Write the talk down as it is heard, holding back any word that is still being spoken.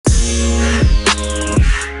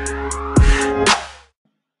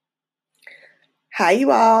Hi,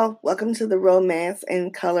 you all. Welcome to the Romance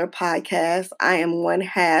in Color podcast. I am one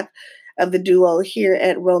half of the duo here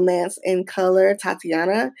at Romance in Color,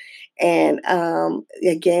 Tatiana. And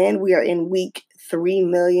again, we are in week 3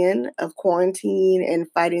 million of quarantine and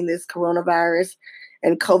fighting this coronavirus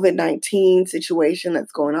and COVID-19 situation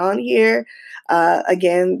that's going on here.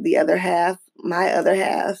 Again, my other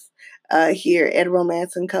half here at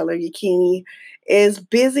Romance in Color, Yakini, is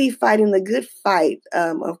busy fighting the good fight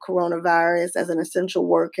of coronavirus as an essential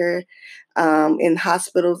worker in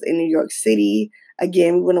hospitals in New York City.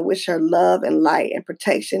 Again, we want to wish her love and light and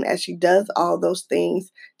protection as she does all those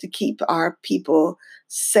things to keep our people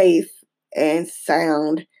safe and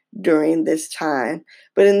sound during this time.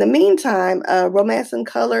 But in the meantime, Romance in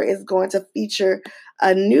Color is going to feature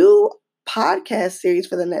a new podcast series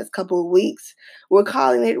for the next couple of weeks. We're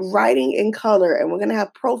calling it Writing in Color, and we're going to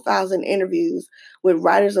have profiles and interviews with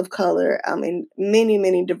writers of color in many,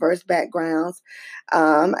 many diverse backgrounds,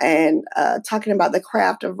 and talking about the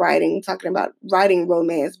craft of writing, talking about writing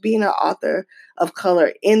romance, being an author of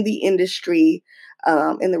color in the industry,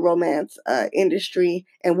 in the romance industry,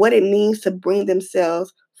 and what it means to bring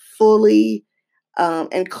themselves fully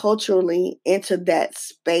and culturally into that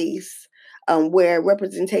space where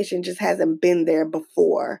representation just hasn't been there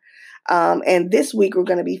before. And this week, we're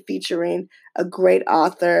going to be featuring a great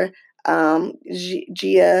author,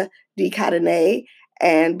 Gia DeCadenet.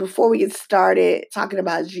 And before we get started talking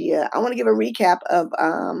about Gia, I want to give a recap of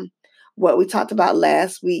what we talked about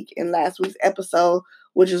last week in last week's episode,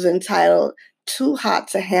 which was entitled Too Hot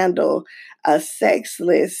to Handle, a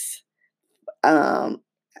Sexless and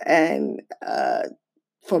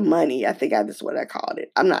for money. I think that's what I called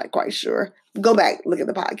it. I'm not quite sure. Go back, look at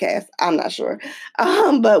the podcast. I'm not sure.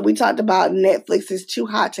 But we talked about Netflix's Too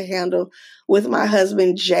Hot to Handle with my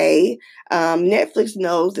husband, Jay. Netflix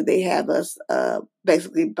knows that they have us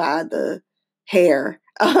basically by the hair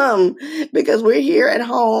because we're here at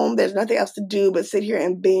home. There's nothing else to do but sit here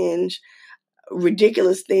and binge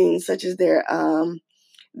ridiculous things such as their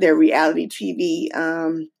reality TV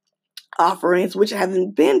offerings, which have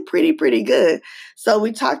been pretty good. So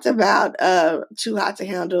we talked about Too Hot to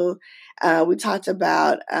Handle. We talked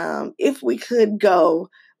about if we could go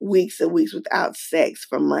weeks and weeks without sex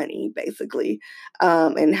for money, basically,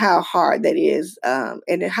 and how hard that is,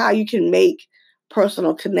 and how you can make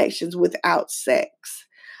personal connections without sex.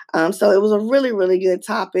 So it was a really good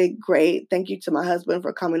topic. Great. Thank you to my husband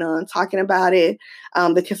for coming on, talking about it.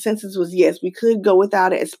 The consensus was yes, we could go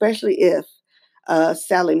without it, especially if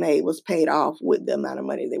Sally Mae was paid off with the amount of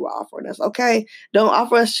money they were offering us. Okay, don't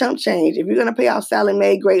offer us chump change. If you're going to pay off Sally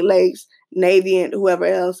Mae, Great Lakes, Navient, whoever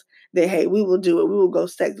else, then hey, we will do it. We will go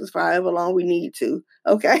sexless for however long we need to.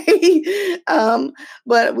 Okay.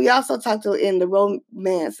 But we also talked in the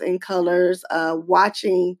Romance in Colors,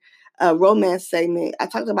 watching a romance segment. I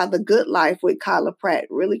talked about The Good Life with Kyla Pratt,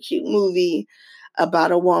 really cute movie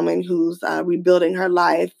about a woman who's rebuilding her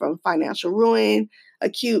life from financial ruin. A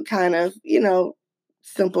cute kind of,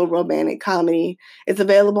 simple romantic comedy. It's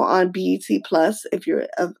available on BET Plus if you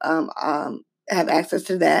have access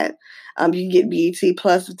to that. You can get BET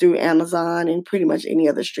Plus through Amazon and pretty much any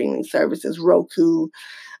other streaming services, Roku,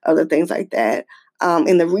 other things like that.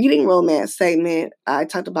 In the reading romance segment, I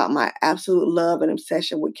talked about my absolute love and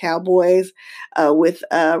obsession with cowboys, with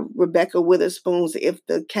Rebecca Witherspoon's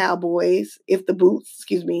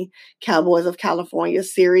Cowboys of California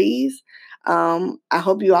series. I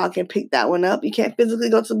hope you all can pick that one up. You can't physically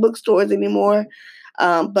go to bookstores anymore,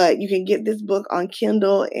 but you can get this book on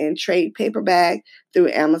Kindle and trade paperback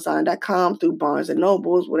through Amazon.com, through Barnes &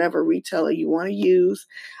 Nobles, whatever retailer you want to use.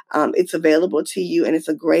 It's available to you, and it's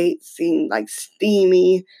a great,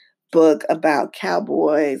 steamy book about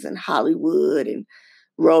cowboys and Hollywood and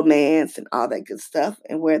romance and all that good stuff,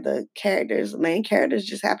 and where the main characters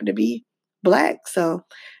just happen to be Black. So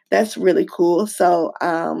that's really cool. So,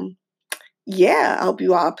 yeah, I hope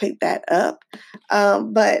you all pick that up.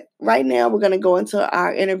 But right now, we're going to go into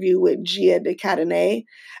our interview with Gia DeCadenet.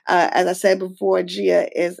 As I said before, Gia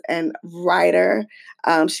is a writer.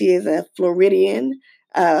 She is a Floridian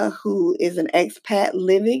who is an expat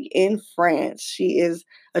living in France. She is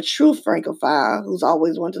a true Francophile who's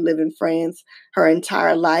always wanted to live in France her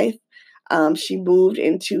entire life. She moved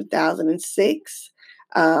in 2006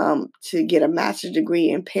 to get a master's degree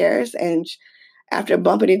in Paris, and after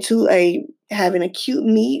bumping into having a cute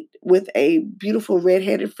meet with a beautiful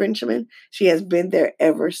redheaded Frenchman, she has been there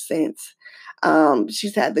ever since.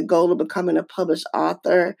 She's had the goal of becoming a published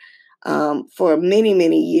author for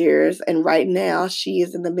many years. And right now she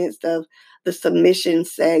is in the midst of the submission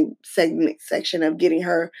segment section of getting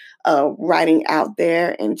her writing out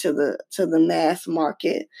there into the mass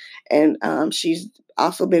market. And she's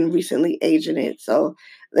also been recently agented, so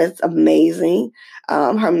that's amazing.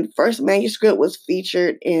 Her first manuscript was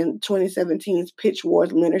featured in 2017's Pitch Wars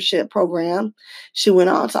Mentorship Program. She went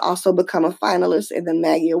on to also become a finalist in the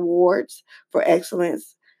Maggie Awards for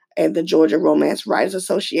Excellence at the Georgia Romance Writers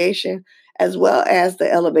Association, as well as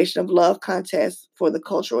the Elevation of Love contest for the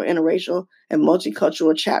Cultural, Interracial, and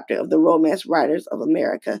Multicultural chapter of the Romance Writers of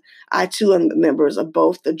America. I, too, am members of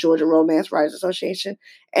both the Georgia Romance Writers Association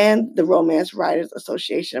and the Romance Writers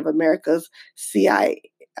Association of America's CIMA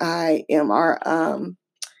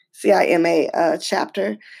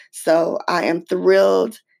chapter. So I am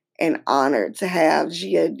thrilled and honored to have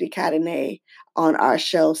Gia DeCadenet on our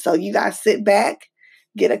show. So you guys sit back,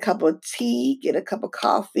 get a cup of tea, get a cup of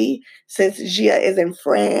coffee. Since Gia is in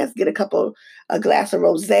France, get a glass of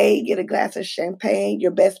rosé, get a glass of champagne,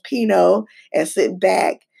 your best Pinot, and sit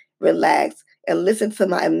back, relax, and listen to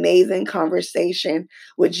my amazing conversation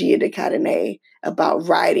with Gia DeCadenet about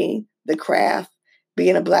writing, the craft,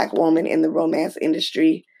 being a Black woman in the romance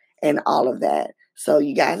industry, and all of that. So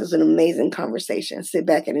you guys, it's an amazing conversation. Sit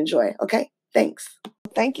back and enjoy. Okay? Thanks.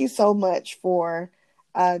 Thank you so much for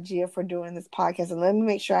Gia for doing this podcast. And let me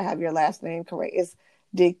make sure I have your last name correct. It's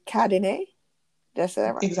DeCadenet? That's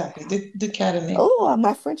that right? Exactly. DeCadenet. Oh,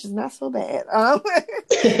 my French is not so bad.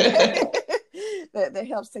 That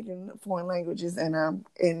helps taking foreign languages and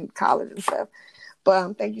in college and stuff.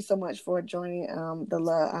 But thank you so much for joining the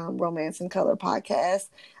Romance in Color podcast,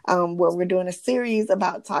 where we're doing a series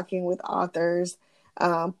about talking with authors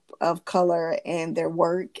of color and their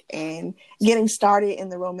work and getting started in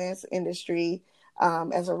the romance industry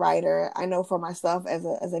as a writer. I know for myself as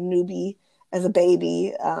a newbie, as a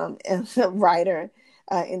baby, as a writer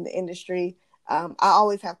in the industry, I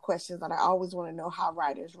always have questions, and I always want to know how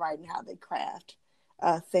writers write and how they craft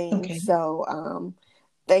things. Okay. So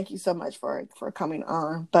thank you so much for coming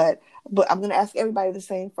on. But I'm going to ask everybody the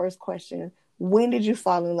same first question. When did you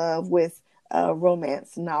fall in love with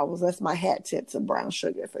romance novels? That's my hat tip to Brown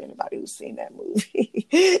Sugar for anybody who's seen that movie.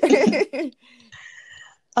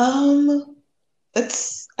 I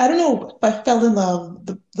don't know if I fell in love.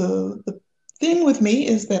 The thing with me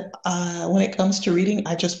is that when it comes to reading,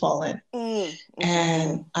 I just fall in. Mm-hmm.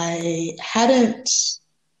 And I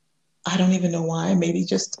don't even know why, maybe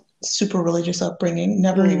just super religious upbringing,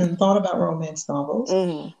 never even thought about romance novels.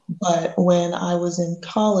 Mm-hmm. But when I was in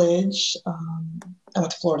college, I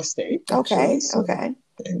went to Florida State. Actually, okay.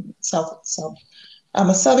 In South. I'm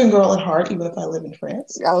a Southern girl at heart, even if I live in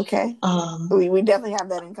France. Okay. We definitely have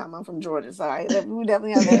that in common from Georgia. Sorry, we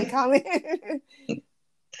definitely have that in common.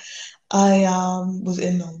 I was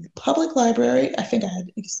in the public library. I think I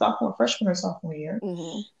had freshman or sophomore year.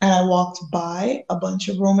 Mm-hmm. And I walked by a bunch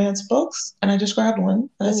of romance books and I just grabbed one.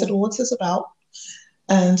 And I said, well, what's this about?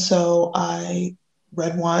 And so I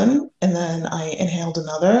read one and then I inhaled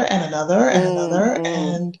another and another and another.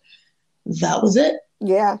 And that was it.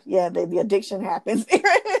 Yeah. The addiction happens.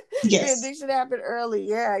 Yes. The addiction happened early.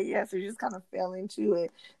 Yeah. So you just kind of fell into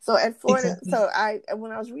it. So at Florida, exactly.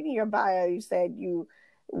 When I was reading your bio, you said you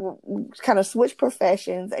kind of switched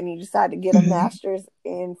professions and you decided to get a master's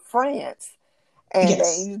in France, and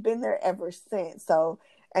you've been there ever since. So,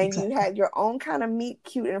 and exactly. You had your own kind of meet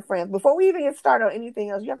cute in France. Before we even get started on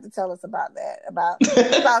anything else, you have to tell us about that, about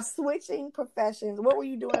switching professions. What were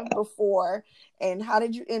you doing before, and how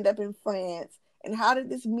did you end up in France, and how did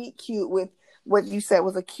this meet cute with what you said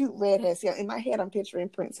was a cute redhead? See, in my head, I'm picturing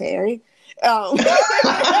Prince Harry.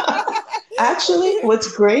 Actually, what's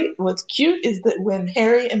cute is that when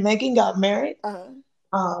Harry and Meghan got married,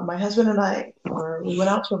 my husband and I we went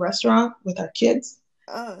out to a restaurant with our kids,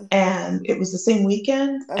 and it was the same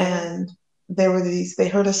weekend, and they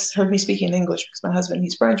heard me speaking English because my husband,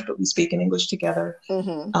 he's French, but we speak in English together.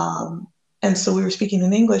 Mm-hmm. And so we were speaking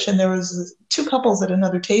in English, and there was two couples at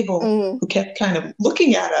another table who kept kind of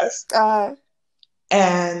looking at us.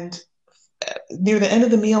 And near the end of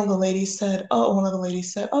the meal, one of the ladies said,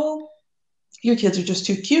 "Oh, your kids are just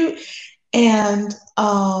too cute. And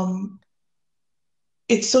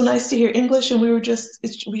it's so nice to hear English." And we just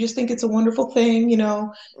think it's a wonderful thing. You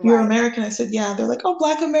know, you're American. I said, yeah. They're like, "Oh,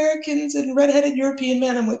 Black Americans and redheaded European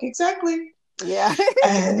men." I'm like, exactly. Yeah.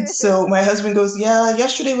 And so my husband goes, "Yeah,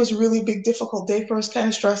 yesterday was a really big, difficult day for us, kind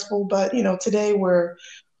of stressful. But, today we're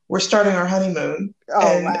starting our honeymoon." Oh,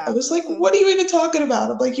 and wow. I was like, "What are you even talking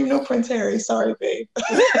about?" I'm like, Prince Harry. Sorry, babe.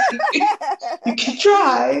 You can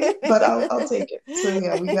try, but I'll take it. So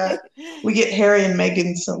yeah, we get Harry and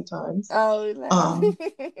Meghan sometimes. Oh,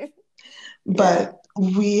 but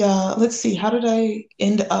Let's see, how did I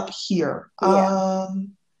end up here? Yeah.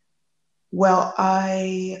 Well,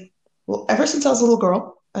 ever since I was a little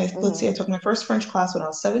girl, let's see, I Mm-hmm. took my first French class when I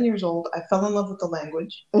was 7 years old. I fell in love with the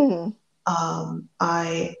language. Mm-hmm.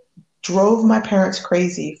 I drove my parents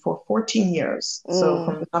crazy for 14 years. So Mm.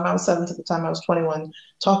 from the time I was 7 to the time I was 21,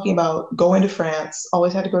 talking about going to France,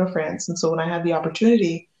 always had to go to France. And so when I had the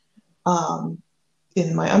opportunity um,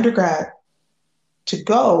 in my undergrad to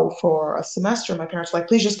go for a semester, my parents were like,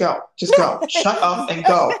 please just go, shut up and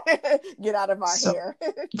go. Get out of our So hair.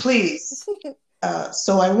 please.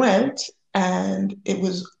 So I went, and it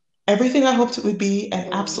was everything I hoped it would be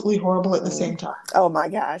and Mm. absolutely horrible at the Mm. same time Oh my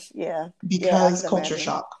gosh. Yeah. Yeah, I because can culture imagine.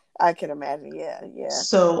 shock. I can imagine. Yeah, yeah.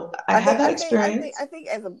 So I I had think that I think I think experience. I think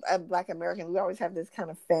as a Black American, we always have this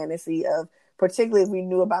kind of fantasy of, particularly if we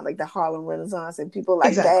knew about like the Harlem Renaissance and people like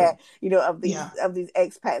Exactly. that, of these Yeah.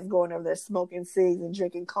 expats going over there smoking cigs and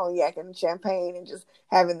drinking cognac and champagne and just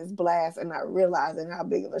having this blast and not realizing how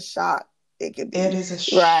big of a shock it could It be. is a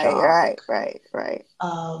Right, shock. right, right, right.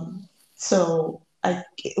 So I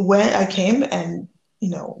came and,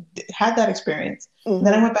 had that experience. And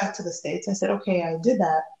then I Mm-hmm. went back to the States. I said, okay, I did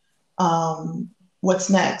that. Um, what's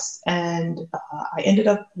next? And I ended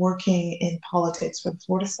up working in politics for the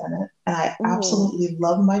Florida Senate. And I Mm. absolutely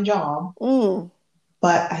loved my job. Mm.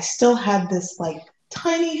 But I still had this like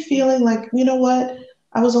tiny feeling like, you know what?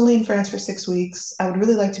 I was only in France for 6 weeks. I would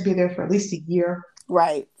really like to be there for at least a year.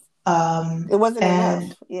 Right. It wasn't And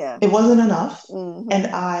enough. Yeah. it wasn't enough. And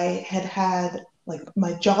Mm-hmm. I had like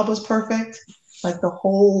my job was perfect. Like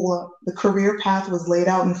the career path was laid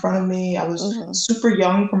out in front of me. I was Mm-hmm. super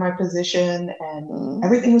young for my position, and Mm-hmm.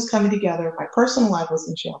 everything was coming together. My personal life was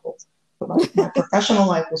in shambles, but my professional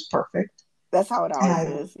life was perfect. That's how it And always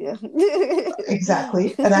I is. Yeah.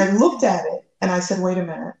 exactly. And I looked at it and I said, wait a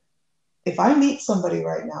minute. If I meet somebody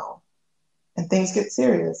right now and things get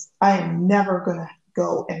serious, I am never going to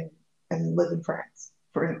go and live in France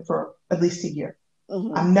for at least a year.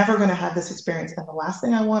 Mm-hmm. I'm never going to have this experience. And the last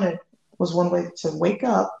thing I wanted was one way to wake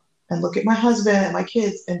up and look at my husband and my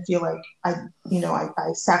kids and feel like I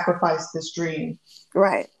sacrificed this dream.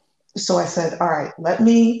 Right. So I said, all right, let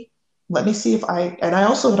me see if and I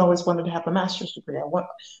also had always wanted to have a master's degree.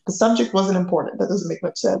 The subject wasn't important. That doesn't make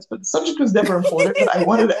much sense, but the subject was never important, but I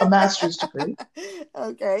wanted a master's degree.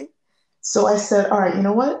 Okay. So I said, all right, you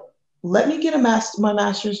know what? Let me get my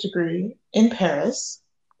master's degree in Paris,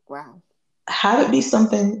 Wow. have it be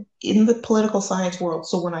something in the political science world.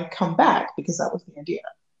 So when I come back, because that was the idea,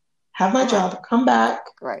 have my Right. job,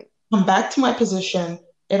 Right. come back to my position,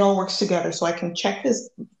 it all works together. So I can check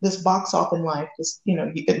this box off in life,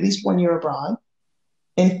 at least 1 year abroad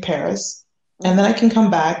in Paris. And then I Mm-hmm. can come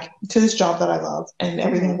back to this job that I love and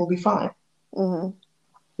everything Mm-hmm. will be fine. Mm-hmm.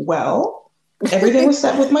 Well, everything was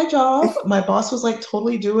set with my job. My boss was like,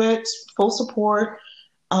 totally do it, full support.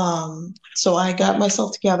 So I got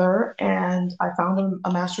myself together and I found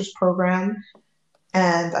a master's program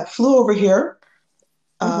and I flew over here,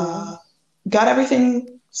 Mm-hmm. uh, got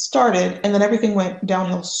everything started, and then everything went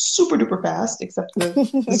downhill super duper fast, except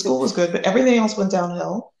the school was good, but everything else went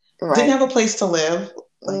downhill. Didn't Right. have a place to live.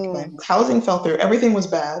 Like my Mm. housing fell through. Everything was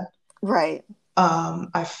bad. Right. I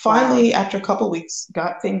Wow. finally, after a couple of weeks,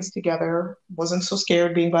 got things together. Wasn't so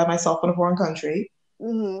scared being by myself in a foreign country.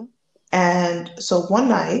 Mm-hmm. And so one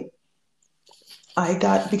night,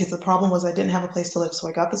 because the problem was I didn't have a place to live. So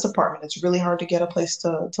I got this apartment. It's really hard to get a place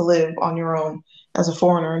to live on your own as a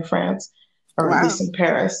foreigner in France, or at least Wow. in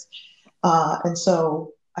Paris. And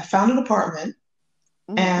so I found an apartment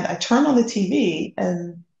Mm-hmm. and I turned on the TV,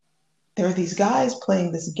 and there are these guys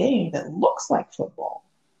playing this game that looks like football,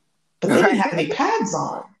 but they didn't Right. have any pads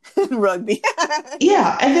on. Rugby.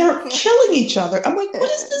 Yeah, and they're killing each other. I'm like,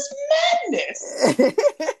 what is this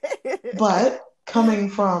madness? But coming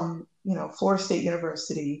from, Florida State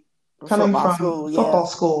University, coming Football from school. Yeah. football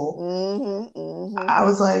school, Mm-hmm. Mm-hmm. I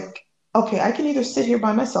was like, okay, I can either sit here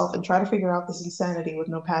by myself and try to figure out this insanity with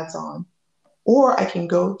no pads on, or I can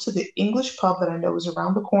go to the English pub that I know is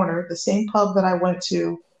around the corner, the same pub that I went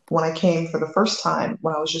to when I came for the first time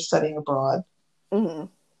when I was just studying abroad, Mm-hmm.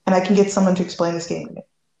 and I can get someone to explain this game to me.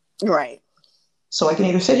 Right. So I can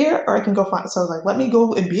either sit here or I can go find. So I was like, let me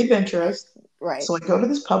go and be adventurous. Right. So I go to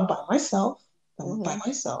this pub by myself. By Mm-hmm.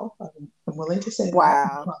 myself. I'm willing to say that.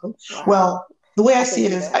 Wow. Wow. Well, the way I I can see it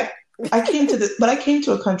see is, that. I came to this, but I came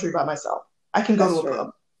to a country by myself. I can go That's to a true.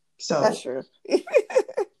 pub. That's So true.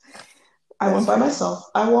 I went That's by true. myself.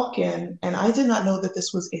 I walk in, and I did not know that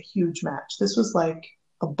this was a huge match. This was like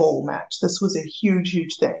a bowl match. This was a huge,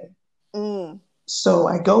 huge thing. Mm. So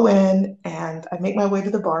I go in and I make my way to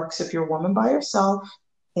the bar because if you're a woman by yourself,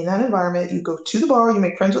 In that environment, you go to the bar, you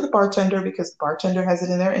make friends with the bartender because the bartender has it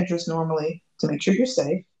in their interest normally to make sure you're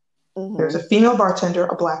safe. There's a female bartender,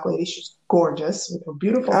 a black lady. She's gorgeous with her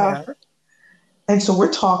beautiful hair. And so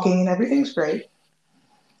we're talking and everything's great.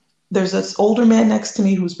 There's this older man next to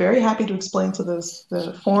me who's very happy to explain to the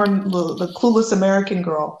clueless American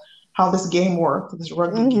girl how this game worked, this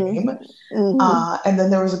rugby game. And then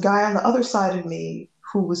there was a guy on the other side of me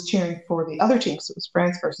who was cheering for the other team. So it was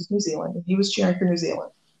France versus New Zealand. And he was cheering for New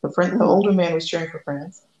Zealand. The older man was cheering for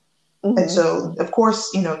France. And so, of course,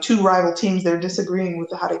 two rival teams, they're disagreeing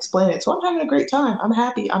with how to explain it. So I'm having a great time. I'm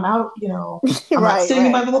happy. I'm out, I'm out sitting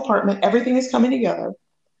in my little apartment. Everything is coming together.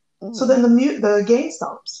 So then the game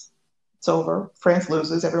stops. It's over. France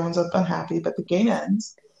loses. Everyone's unhappy, but the game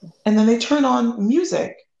ends. And then they turn on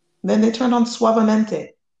music. Then they turned on Suavemente.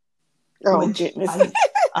 Oh, goodness.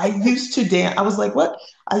 I used to dance. I was like, what?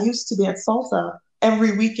 I used to dance salsa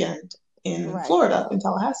every weekend in Florida, in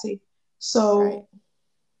Tallahassee. So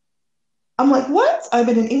I'm like, what? I'm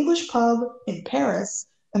in an English pub in Paris,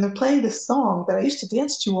 and they're playing this song that I used to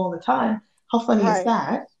dance to all the time. How funny is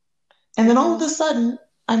that? And then all of a sudden,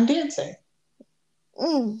 I'm dancing.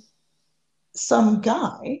 Some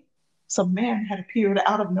man had appeared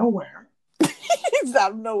out of nowhere. He's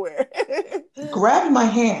out of nowhere. Grabbed my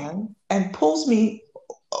hand and pulls me.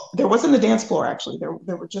 There wasn't a dance floor, actually. There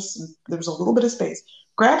was a little bit of space.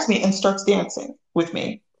 Grabs me and starts dancing with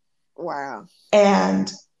me. Wow.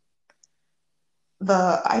 And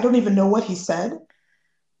I don't even know what he said,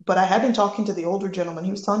 but I had been talking to the older gentleman.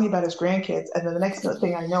 He was telling me about his grandkids. And then the next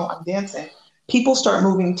thing I know, I'm dancing. People start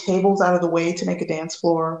moving tables out of the way to make a dance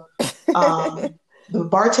floor. The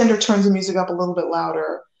bartender turns the music up a little bit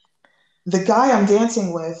louder. The guy I'm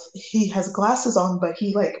dancing with, he has glasses on, but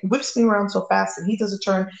he whips me around so fast and he does a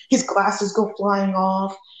turn. His glasses go flying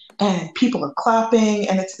off and people are clapping.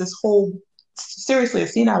 And it's this whole, seriously, a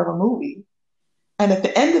scene out of a movie. And at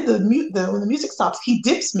the end of when the music stops, he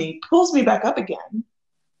dips me, pulls me back up again.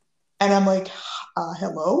 And I'm like,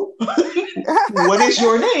 hello? What is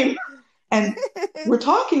your name? And we're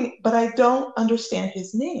talking, but I don't understand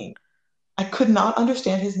his name. I could not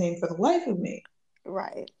understand his name for the life of me.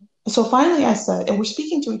 Right. So finally I said, and we're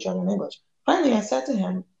speaking to each other in English. Finally I said to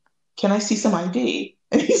him, can I see some ID?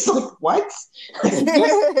 And he's like, what? I said,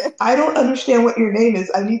 yes, I don't understand what your name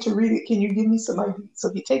is. I need to read it. Can you give me some ID?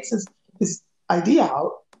 So he takes his ID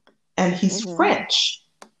out and he's French.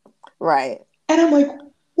 Right. And I'm like,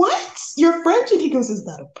 what? You're French? And he goes, is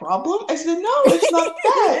that a problem? I said, no, it's not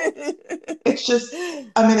that. It's just,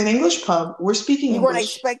 I'm in an English pub. We're speaking English. You weren't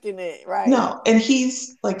expecting it, right? No. And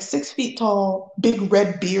he's 6 feet tall, big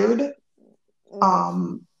red beard,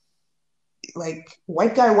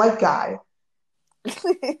 white guy.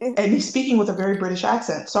 And he's speaking with a very British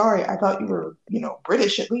accent. Sorry, I thought you were,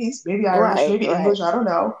 British at least. Maybe Irish, maybe English, I don't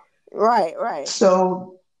know. Right.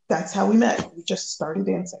 So that's how we met. We just started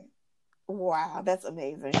dancing. Wow, that's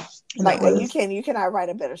amazing. You cannot write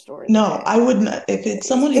a better story. No, I wouldn't. If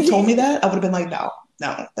someone had told me that, I would have been like, no,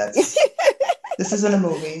 that's this isn't a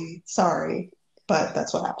movie. Sorry, but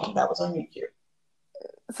that's what happened. That was on Meet Cute.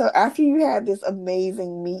 So after you had this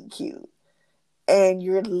amazing Meet Cute, and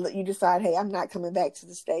you decide, hey, I'm not coming back to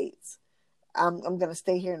the States. I'm going to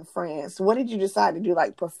stay here in France. What did you decide to do,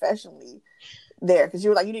 professionally there? Because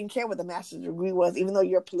you were you didn't care what the master's degree was, even though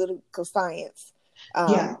you're political science.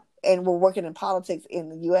 And we're working in politics in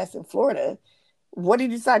the U.S. and Florida. What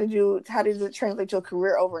did you decide to do? How did it translate to a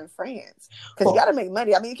career over in France? Because you got to make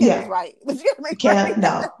money. I mean, you can't just write, but you got to make money.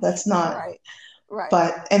 No, that's not. Right.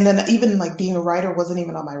 But, and then even being a writer wasn't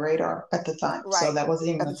even on my radar at the time. Right. So that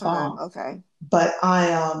wasn't even a thought. Okay. But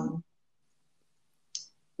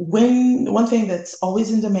one thing that's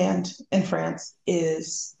always in demand in France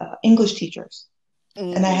is English teachers.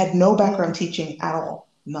 And I had no background teaching at all.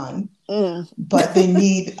 None. But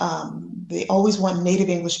they always want native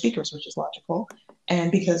English speakers, which is logical.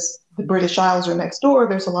 And because the British Isles are next door,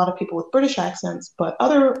 there's a lot of people with British accents, but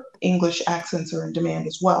other English accents are in demand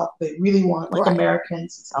as well. They really want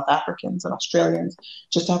Americans, and South Africans, and Australians,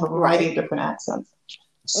 just to have a variety of different accents.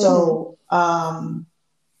 So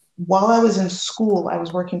while I was in school, I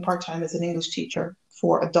was working part-time as an English teacher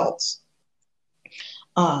for adults.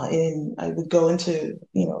 I would go into,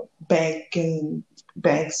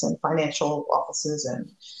 banks and financial offices and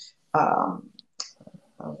I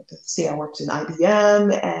worked in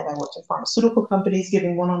IBM and I worked in pharmaceutical companies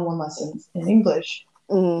giving one-on-one lessons in English.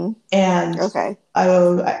 And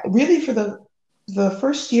I really for the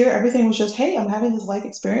first year, everything was just, hey, I'm having this life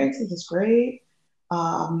experience. This is great.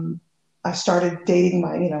 I started dating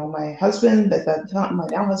my husband at that time, my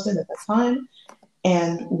now husband at that time.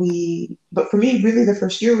 But for me, really the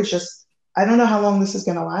first year was just I don't know how long this is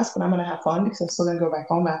going to last, but I'm going to have fun because I'm still going to go back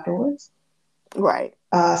home afterwards. Right.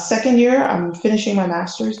 Second year, I'm finishing my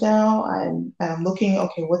master's now. I'm looking,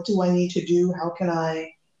 okay, what do I need to do? How can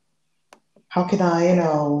I,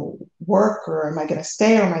 work, or am I going to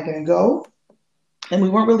stay, or am I going to go? And we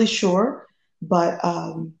weren't really sure. But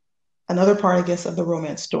another part, I guess, of the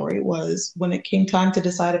romance story was when it came time to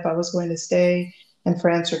decide if I was going to stay in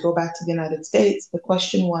France or go back to the United States, the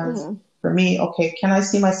question was for me, okay, can I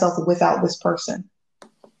see myself without this person?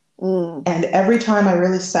 And every time I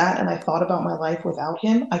really sat and I thought about my life without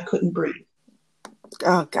him, I couldn't breathe.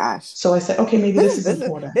 Oh gosh. So I said, okay, maybe this is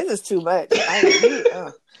important. This is too much.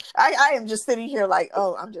 I am just sitting here like,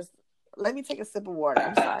 let me take a sip of water.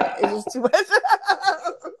 I'm sorry. It's just too much.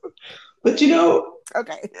 But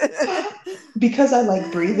okay. Because I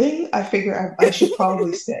like breathing, I figure I should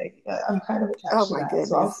probably stay. I'm kind of attached to that, goodness.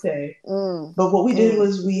 So I'll stay. But what we did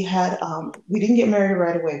was we didn't get married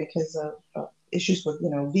right away because of issues with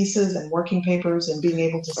visas and working papers and being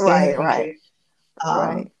able to stay in the country.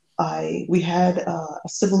 We had a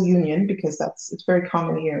civil union because it's very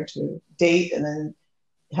common here to date and then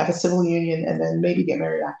have a civil union and then maybe get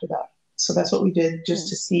married after that. So that's what we did just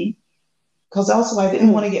to see. Because also I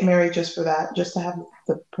didn't want to get married just for that, just to have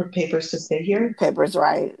the papers to stay here. Papers,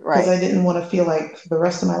 right. Because I didn't want to feel like for the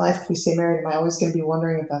rest of my life, if we stay married, am I always going to be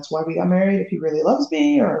wondering if that's why we got married, if he really loves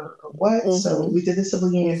me or what? So we did the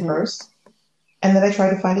civil union first. And then I tried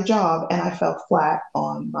to find a job and I fell flat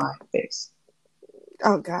on my face.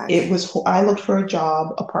 Oh, gosh. I looked for a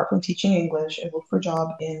job apart from teaching English. I looked for a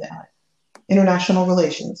job in international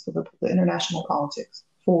relations, for the international politics,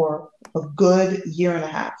 for a good year and a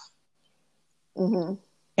half.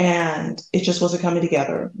 And it just wasn't coming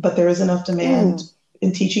together. But there is enough demand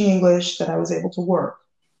in teaching English that I was able to work.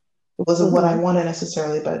 It wasn't what I wanted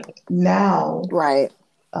necessarily, but now,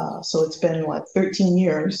 so it's been 13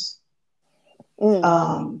 years.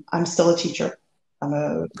 I'm still a teacher. I'm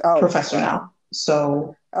a professor now.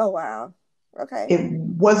 So. Oh, wow. Okay. It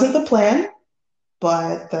wasn't the plan,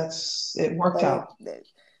 but it worked out.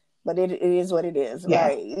 But it is what it is,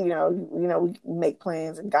 right? We make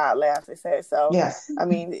plans and God laughs, they say. So, yes. I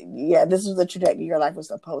mean, this is the trajectory your life was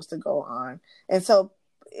supposed to go on. And so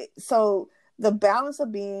the balance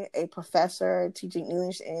of being a professor, teaching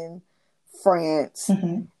English in France,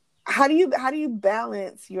 how do you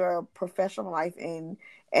balance your professional life and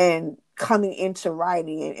coming into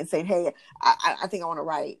writing and saying, hey, I think I want to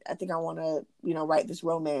write. I think I want to, write this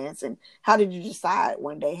romance. And how did you decide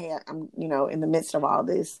one day, hey, I'm, in the midst of all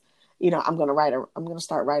this, I'm going to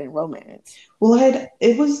start writing romance? Well,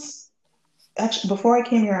 it was actually, before I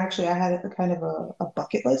came here, I had a kind of a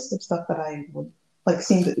bucket list of stuff that I would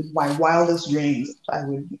seemed my wildest dreams. I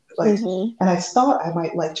would and I thought I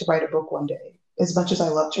might like to write a book one day. As much as I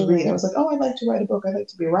love to read, I was like, oh, I'd like to write a book. I'd like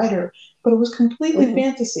to be a writer. But it was completely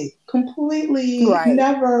fantasy, completely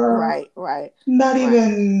never, not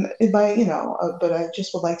even if but I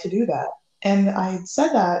just would like to do that. And I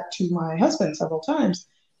said that to my husband several times,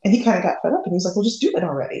 and he kind of got fed up, and he was like, well, just do it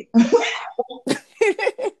already.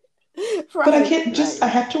 But I can't I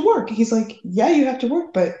have to work. He's like, yeah, you have to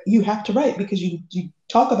work, but you have to write because you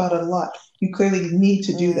talk about it a lot. You clearly need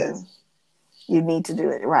to do this. You need to do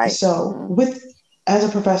it, right? So as a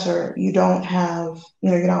professor, you don't have,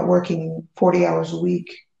 you're not working 40 hours a week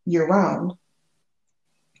year round.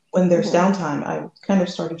 When there's downtime, I kind of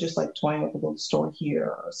started just toying with a little story here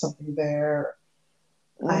or something there.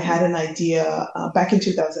 I had an idea back in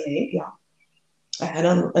 2008. Yeah, I had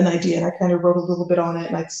an idea and I kind of wrote a little bit on it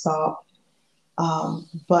and I'd stop.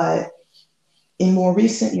 But in more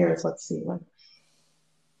recent years, let's see,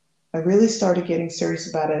 I really started getting serious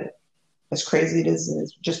about it, as crazy it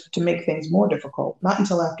is just to make things more difficult. Not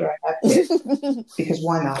until after I had kids, because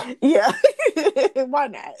why not? Yeah, why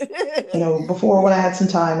not? Before when I had some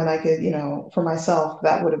time and I could, for myself,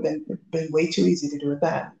 that would have been way too easy to do it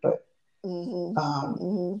then. But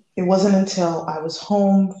it wasn't until I was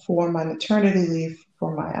home for my maternity leave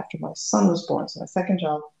after my son was born, so my second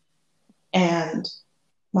job, and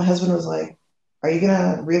my husband was like, are you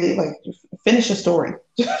gonna really finish a story?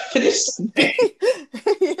 Finish something.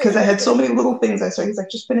 Because I had so many little things I started. He's like,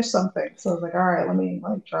 just finish something. So I was like, all right, let me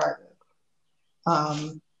try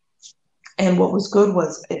this. And what was good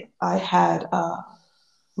was I had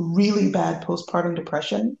really bad postpartum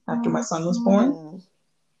depression after my son was born.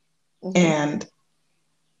 And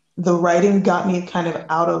the writing got me kind of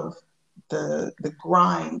out of the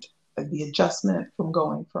grind, the adjustment from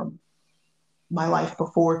going from my life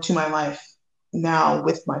before to my life now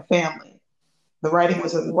with my family. The writing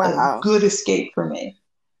was a good escape for me.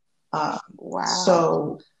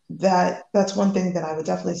 So that's one thing that I would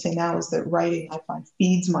definitely say now is that writing, I find,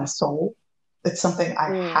 feeds my soul. it's something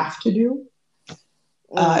I have to do.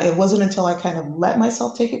 It wasn't until I kind of let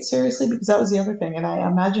myself take it seriously, because that was the other thing. And I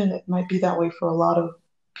imagine it might be that way for a lot of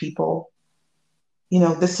people.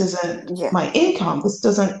 This isn't my income. This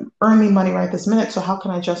doesn't earn me money right this minute. So how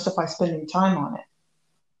can I justify spending time on it?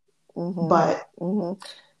 But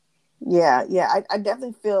yeah, I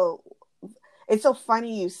definitely feel it's so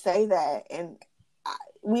funny you say that, and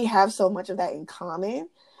we have so much of that in common.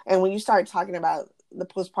 And when you started talking about the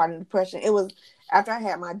postpartum depression, it was after I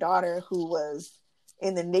had my daughter, who was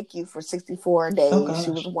in the NICU for 64 days. Oh, she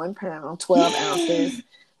was 1 pound, 12 ounces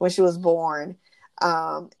when she was born.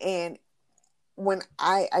 And when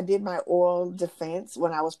I did my oral defense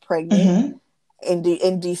when I was pregnant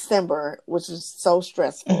in December, which was so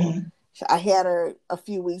stressful. I had her a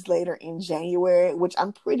few weeks later in January, which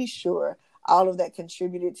I'm pretty sure all of that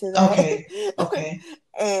contributed to that. Okay.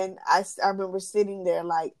 And I remember sitting there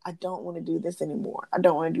like, I don't want to do this anymore. I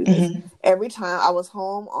don't want to do this. Every time I was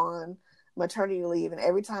home on maternity leave, and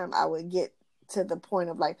every time I would get to the point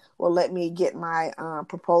of like, well, let me get my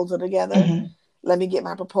proposal together. Let me get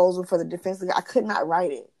my proposal for the defense. I could not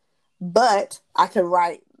write it, but I could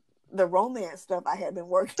write the romance stuff I had been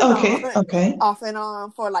working on off and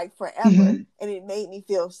on for like forever. And it made me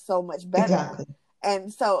feel so much better. Exactly.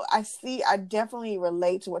 And so I definitely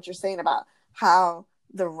relate to what you're saying about how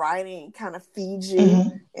the writing kind of feeds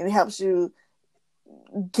you and helps you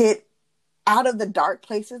get out of the dark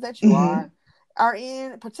places that you are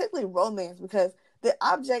in, particularly romance, because the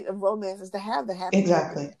object of romance is to have the happy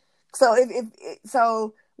ending. So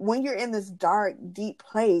so when you're in this dark, deep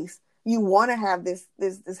place, you want to have this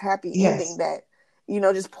happy ending that,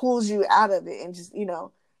 just pulls you out of it and just,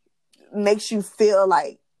 makes you feel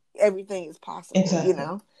like everything is possible,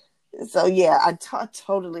 So yeah, I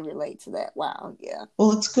totally relate to that. Wow. Yeah.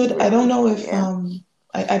 Well, it's good. Really? I don't know if,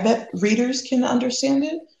 I bet readers can understand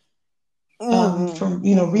it from,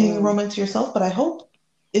 reading the romance yourself, but I hope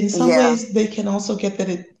in some ways they can also get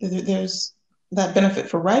that there's that benefit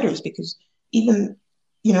for writers, because even,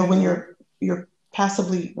 when you're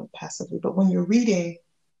passively, but when you're reading,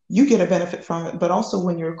 you get a benefit from it, but also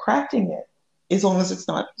when you're crafting it, as long as it's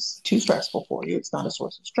not too stressful for you, it's not a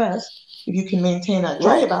source of stress. If you can maintain that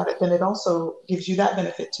joy about it, then it also gives you that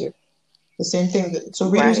benefit too. The same thing. So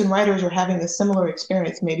readers and writers are having a similar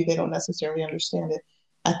experience. Maybe they don't necessarily understand it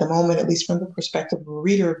at the moment, at least from the perspective of a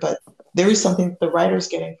reader, but there is something that the writer's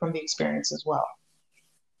getting from the experience as well.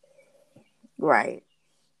 Right.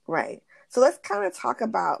 So let's kind of talk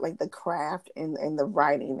about like the craft and the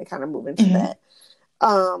writing and kind of move into that.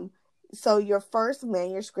 So your first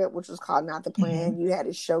manuscript, which was called Not the Plan, you had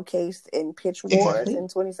it showcased in Pitch Wars in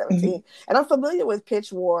 2017. And I'm familiar with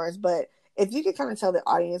Pitch Wars, but if you could kind of tell the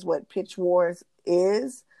audience what Pitch Wars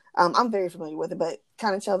is, I'm very familiar with it, but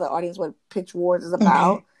kind of tell the audience what Pitch Wars is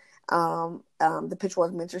about. The Pitch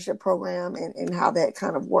Wars mentorship program and how that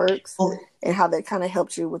kind of works and how that kind of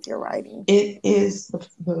helps you with your writing. It is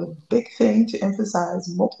the big thing to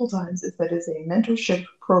emphasize multiple times is that it's a mentorship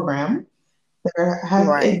program. There have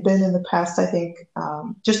been in the past, I think,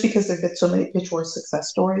 just because there have been so many Pitch Wars success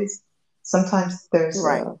stories, sometimes there's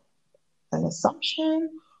an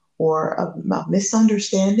assumption or a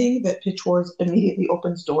misunderstanding that Pitch Wars immediately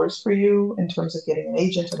opens doors for you in terms of getting an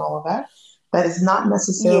agent and all of that. That is not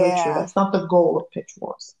necessarily true. That's not the goal of Pitch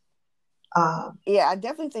Wars. I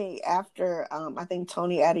definitely think after I think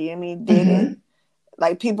Tony Adeyemi did it,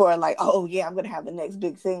 like people are like, oh yeah, I'm gonna have the next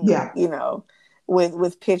big thing,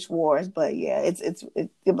 with Pitch Wars. But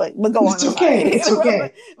but go on. It's okay. It's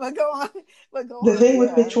okay. but go on. The thing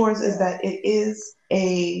with Pitch Wars is that it is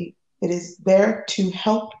there to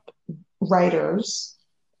help writers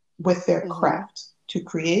with their craft, to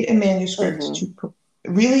create a manuscript, to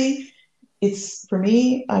really. It's, for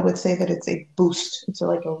me, I would say that it's a boost. It's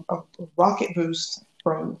like a rocket boost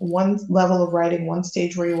from one level of writing, one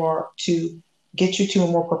stage where you are, to get you to a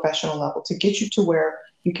more professional level, to get you to where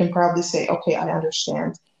you can probably say, okay, I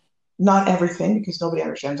understand not everything, because nobody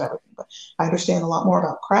understands everything, but I understand a lot more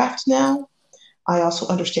about craft now. I also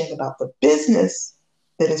understand about the business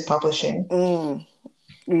that is publishing.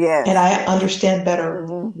 And I understand better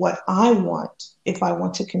what I want, if I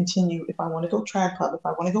want to continue, if I want to go trad pub, if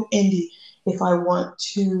I want to go indie, if I want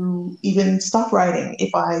to even stop writing,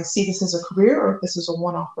 if I see this as a career or if this is a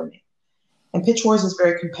one-off for me. And Pitch Wars is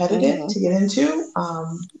very competitive to get into.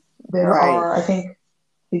 There are, I think,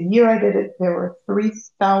 the year I did it, there were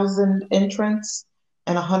 3,000 entrants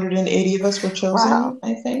and 180 of us were chosen,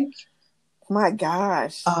 I think. My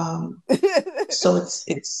gosh. So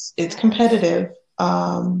it's competitive.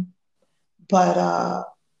 But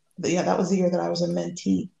that was the year that I was a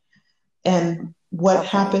mentee. And what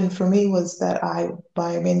happened for me was that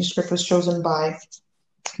my manuscript was chosen by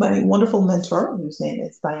my wonderful mentor, whose name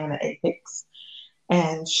is Diana A. Hicks,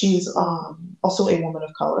 and she's also a woman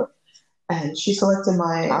of color. And she selected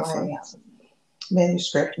my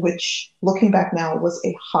manuscript, which, looking back now, was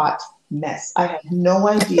a hot mess. I had no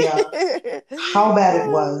idea how bad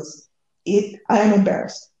it was. I am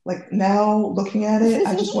embarrassed. Like, now, looking at it,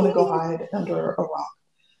 I just want to go hide under a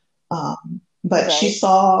rock. But she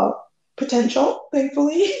saw potential,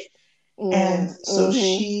 thankfully. And so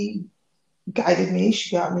she guided me.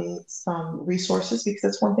 She got me some resources, because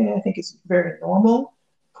that's one thing I think is very normal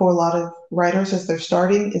for a lot of writers as they're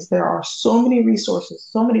starting, is there are so many resources,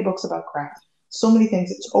 so many books about craft, so many things.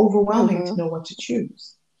 It's overwhelming to know what to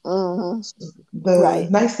choose. So the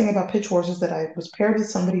nice thing about Pitch Wars is that I was paired with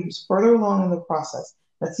somebody who's further along in the process.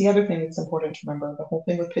 That's the other thing that's important to remember. The whole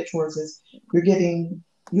thing with Pitch Wars is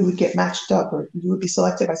you would get matched up, or you would be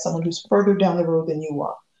selected by someone who's further down the road than you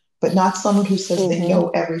are, but not someone who says they know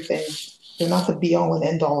everything. They're not the be all and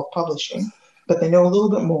end all of publishing, but they know a little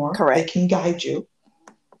bit more. Correct. They can guide you.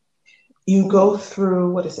 You go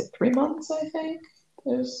through, 3 months, I think?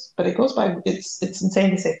 But it goes by, it's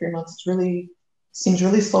insane to say 3 months. It's really, seems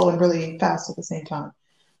really slow and really fast at the same time.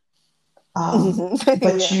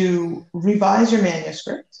 But you revise your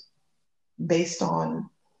manuscript based on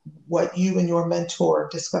what you and your mentor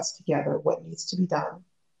discuss together, what needs to be done.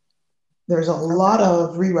 There's a lot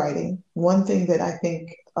of rewriting. One thing that I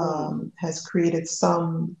think has created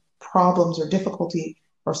some problems or difficulty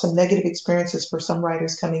or some negative experiences for some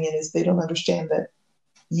writers coming in is they don't understand that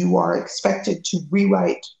you are expected to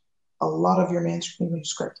rewrite a lot of your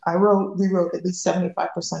manuscript. I rewrote at least 75%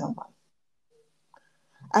 of mine.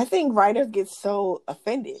 I think writers get so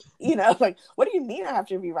offended, like, what do you mean I have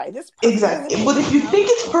to rewrite this? Exactly. But if you think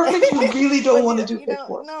it's perfect, you really don't want to do Pitch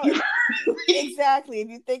Wars. No, exactly. If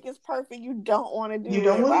you think it's perfect, you don't want to do it. You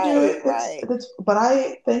don't want to do it. Right.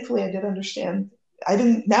 But thankfully, I did understand.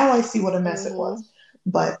 Now I see what a mess it was.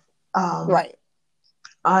 But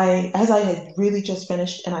as I had really just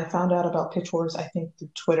finished, and I found out about Pitch Wars, I think,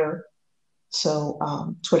 through Twitter. So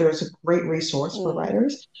Twitter is a great resource for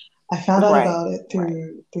writers. I found out about it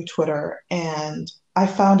through Twitter, and I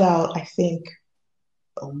found out, I think,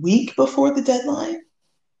 a week before the deadline.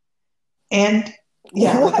 And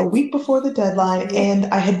a week before the deadline, and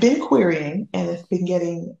I had been querying and have been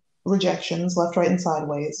getting rejections left, right, and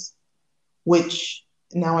sideways, which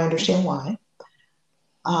now I understand why.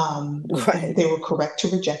 They were correct to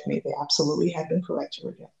reject me. They absolutely had been correct to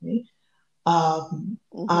reject me.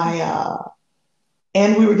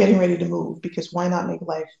 And we were getting ready to move, because why not make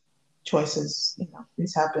life choices?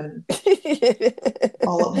 These happen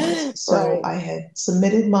all at once. So I had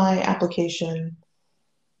submitted my application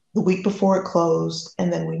the week before it closed,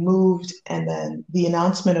 and then we moved, and then the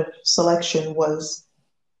announcement of selection was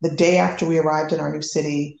the day after we arrived in our new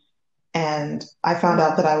city. And I found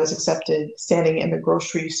out that I was accepted standing in the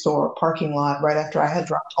grocery store parking lot right after I had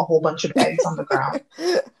dropped a whole bunch of eggs on the ground.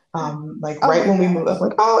 When we moved, I was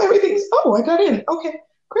like, I got in. Okay,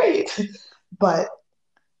 great. But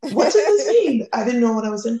what does this mean? I didn't know what I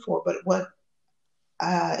was in for. But what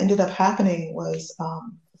ended up happening was,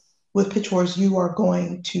 with Pitch Wars, you are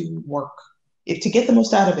going to work. To get the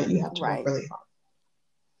most out of it, you have to work really hard.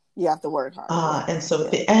 You have to work hard. And so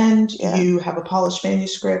at the end, you have a polished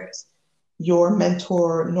manuscript. Your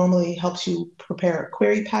mentor normally helps you prepare a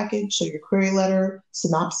query package, so your query letter,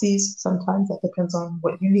 synopses, sometimes that depends on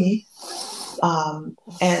what you need.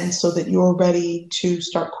 And so that you're ready to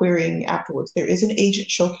start querying afterwards. There is an agent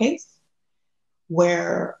showcase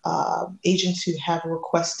where agents who have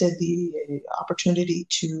requested the opportunity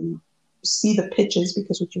to see the pitches,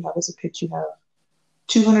 because what you have is a pitch, you have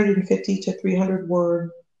 250 to 300 word,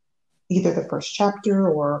 either the first chapter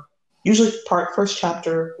or usually first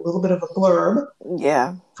chapter, a little bit of a blurb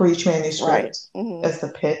for each manuscript as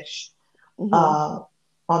the pitch on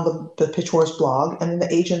the Pitch Wars blog. And then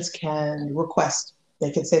the agents can request. They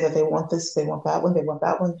can say that they want this, they want that one, they want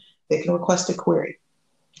that one. They can request a query.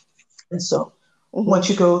 And so once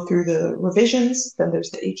you go through the revisions, then there's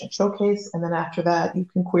the agent showcase. And then after that, you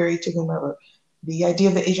can query to whomever. The idea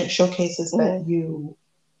of the agent showcase is that you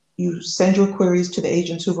send your queries to the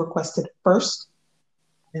agents who requested first.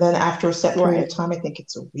 And then after a set period of time, I think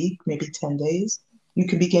it's a week, maybe 10 days, you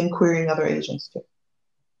can begin querying other agents too.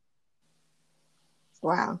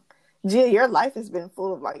 Wow. Gia, your life has been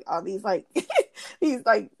full of all these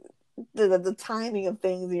the timing of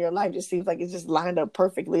things in your life just seems like it's just lined up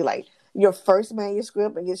perfectly. Like your first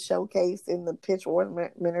manuscript and gets showcased in the Pitch Wars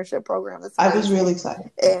mentorship program. I was really excited.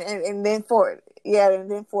 And then for it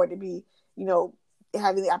to be,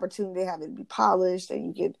 having the opportunity to have it be polished, and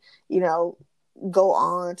you could, go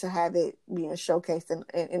on to have it being showcased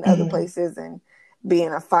in other places and being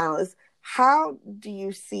a finalist. How do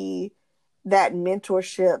you see that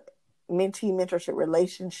mentee mentorship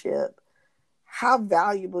relationship? How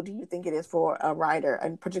valuable do you think it is for a writer,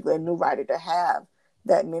 and particularly a new writer, to have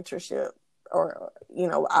that mentorship or,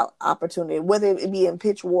 opportunity, whether it be in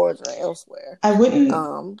Pitch Wars or elsewhere? I wouldn't,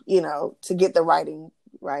 to get the writing.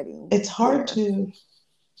 It's hard to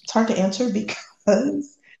answer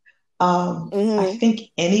because I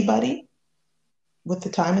think anybody with the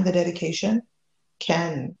time and the dedication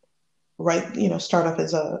can write, start off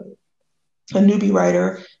as a newbie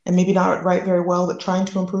writer and maybe not write very well, but trying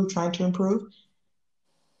to improve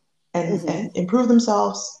and improve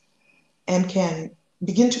themselves, and can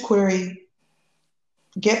begin to query,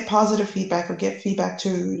 get positive feedback or get feedback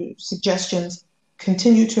to suggestions,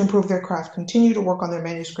 continue to improve their craft, continue to work on their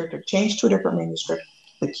manuscript or change to a different manuscript,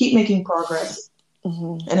 but keep making progress,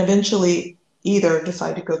 and eventually either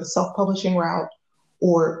decide to go the self-publishing route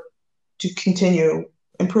or to continue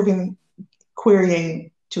improving, querying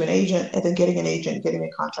to an agent, and then getting an agent, getting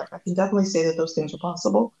a contract. I can definitely say that those things are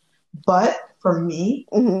possible. But for me,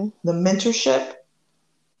 the mentorship,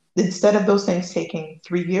 instead of those things taking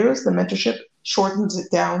 3 years, the mentorship shortens it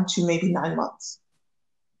down to maybe 9 months.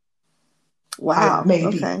 Wow.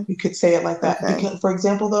 Maybe you could say it like that. Because, for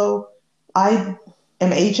example, though, I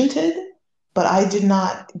am agented, but I did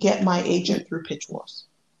not get my agent through Pitch Wars.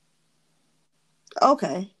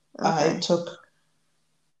 Okay. I took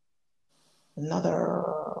another,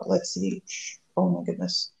 let's see, oh my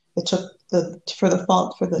goodness. It took for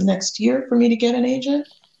the next year for me to get an agent.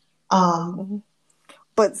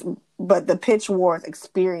 But the Pitch Wars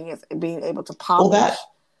experience and being able to polish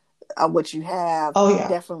what you have,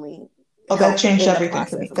 definitely. Oh, that changed everything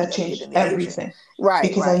for me. That changed everything. Right.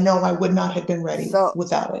 Because I know I would not have been ready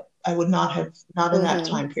without it. I would not have, not in that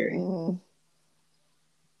time period.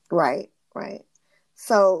 Right.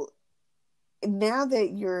 So now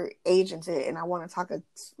that you're agented, and I want to talk a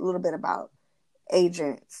little bit about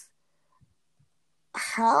agents,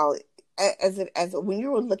 how, as when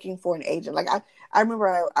you were looking for an agent, like I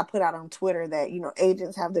remember I put out on Twitter that,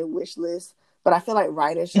 agents have their wish list, but I feel like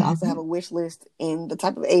writers should also have a wish list in the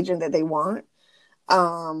type of agent that they want.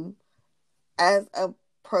 As a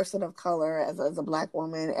person of color, as a Black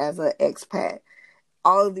woman, as an expat,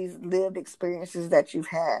 all of these lived experiences that you've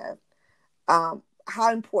had,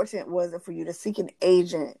 how important was it for you to seek an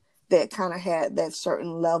agent that kind of had that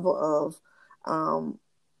certain level of,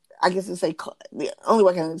 I guess to say, the only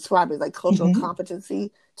way I can describe it is like cultural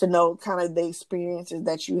competency, to know kind of the experiences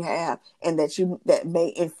that you have and that may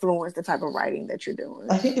influence the type of writing that you're doing?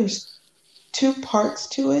 I think there's 2 parts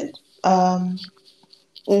to it. And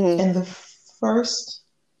the first,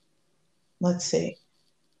 let's see,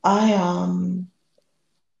 when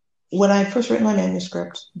I first written my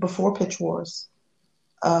manuscript before Pitch Wars,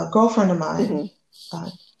 a girlfriend of mine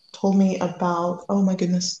told me about, oh my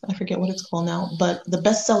goodness, I forget what it's called now, but the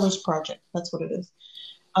Bestsellers Project, that's what it is.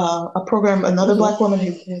 A program another Black woman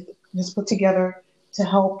has put together to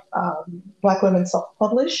help Black women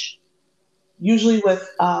self-publish, usually with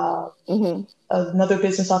another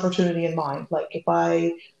business opportunity in mind. But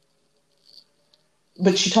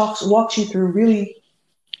she walks you through, really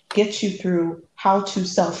gets you through how to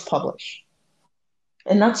self-publish.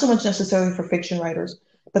 And not so much necessarily for fiction writers,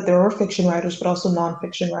 but there are fiction writers, but also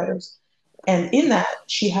nonfiction writers. And in that,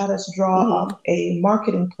 she had us draw up a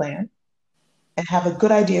marketing plan and have a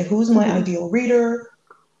good idea who's my ideal reader,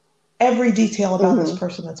 every detail about this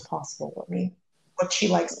person that's possible. I mean, what she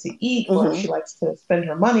likes to eat, where she likes to spend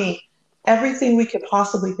her money, everything we could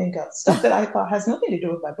possibly think of. Stuff that I thought has nothing to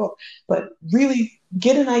do with my book, but really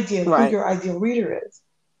get an idea of who your ideal reader is.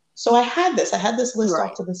 So I had this list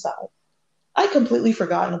off to the side. I completely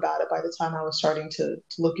forgotten about it by the time I was starting to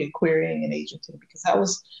look at querying and agenting, because that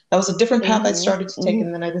was a different path I started to take,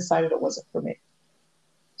 and then I decided it wasn't for me.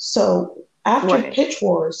 So after Pitch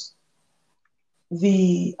Wars,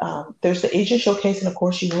 there's the agent showcase, and of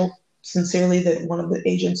course you hope sincerely that one of the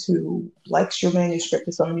agents who likes your manuscript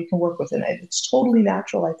is someone you can work with. And it's totally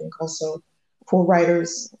natural, I think, also for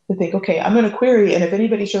writers to think, okay, I'm going to query, and if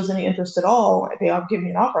anybody shows any interest at all, they'll give me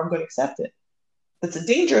an offer, I'm going to accept it. It's a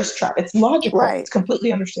dangerous trap. It's logical. Right. It's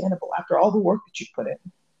completely understandable after all the work that you put in.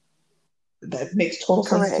 That makes total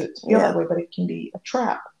sense to feel that way, but it can be a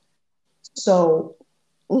trap. So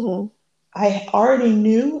I already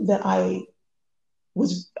knew that I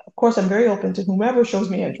was, of course, I'm very open to whomever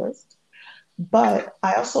shows me interest, but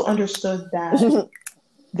I also understood that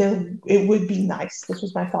it would be nice. This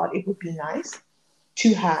was my thought. It would be nice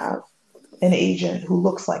to have an agent who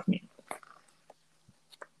looks like me.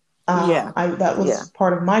 That was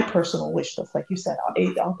part of my personal wish list. Like you said,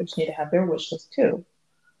 authors need to have their wish list too.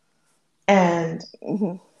 And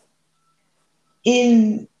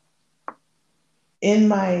in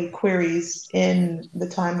my queries, in the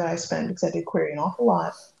time that I spent, because I did query an awful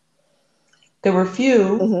lot, there were a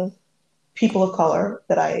few people of color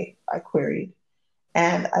that I queried.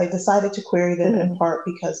 And I decided to query them in part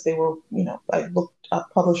because they were, I looked up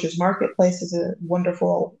Publishers Marketplace as a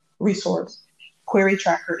wonderful resource. Query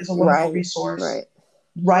Tracker is a wonderful resource.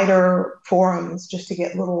 Writer forums, just to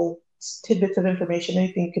get little tidbits of information,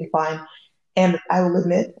 anything you can find. And I will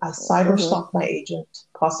admit, I cyber-stalk my agent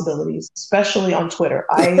possibilities, especially on Twitter.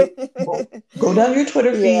 I will go down your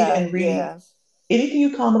Twitter feed and read anything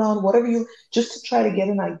you comment on, just to try to get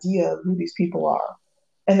an idea of who these people are.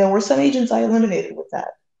 And there were some agents I eliminated with that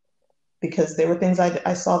because there were things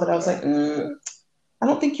I saw that I was like, I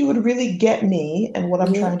don't think you would really get me and what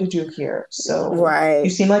I'm trying to do here. So you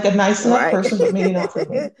seem like a nice enough person, but maybe not for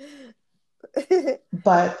me.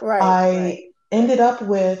 But I ended up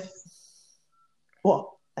with,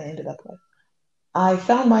 I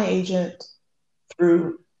found my agent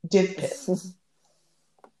through DivPit.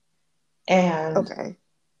 And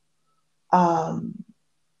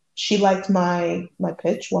she liked my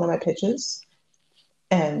pitch, one of my pitches.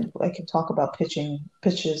 And I can talk about pitching.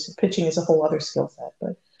 Pitching is a whole other skill set,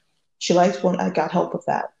 but she liked one. I got help with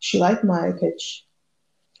that. She liked my pitch.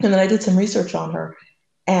 And then I did some research on her.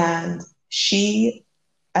 And she,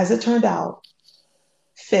 as it turned out,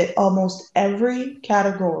 fit almost every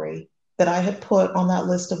category that I had put on that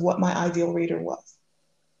list of what my ideal reader was.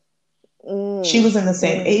 She was in the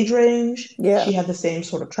same age range. She had the same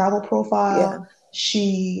sort of travel profile.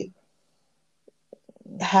 She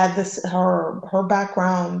had her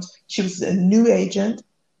background. She was a new agent,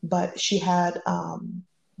 but she had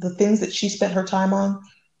the things that she spent her time on.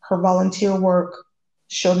 Her volunteer work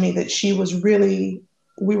showed me that she was we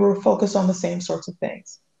were focused on the same sorts of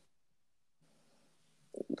things.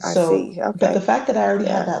 I see. Okay. But the fact that I already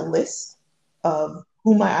had that list of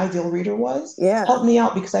who my ideal reader was helped me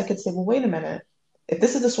out, because I could say, well, wait a minute. If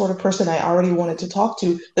this is the sort of person I already wanted to talk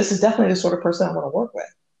to, this is definitely the sort of person I want to work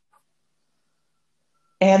with.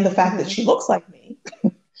 And the fact that she looks like me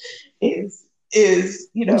is it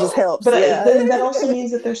just helps. But then that also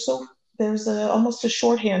means that there's almost a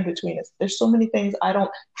shorthand between us. There's so many things I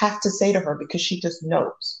don't have to say to her because she just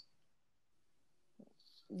knows.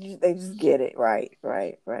 They just get it. Right.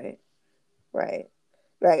 I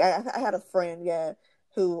had a friend,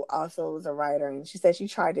 who also was a writer, and she said she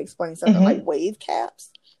tried to explain something like wave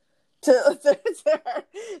caps to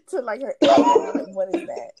like her agent. Like, what is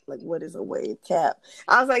that? Like, what is a wave cap?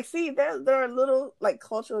 I was like, see, there are little like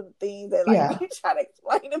cultural things that like you try to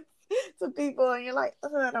explain them to people, and you're like,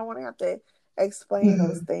 I don't want to have to explain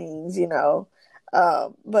those things,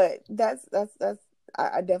 But that's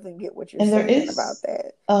I definitely get what you're saying about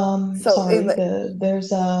that.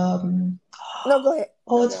 There's no, go ahead.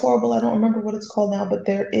 Oh, it's horrible. I don't remember what it's called now, but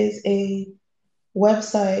there is a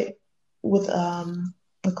website with a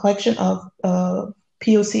collection of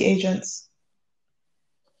POC agents,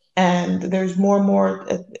 and there's more and more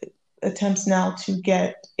attempts now to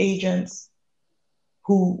get agents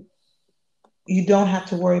who you don't have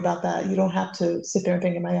to worry about that. You don't have to sit there and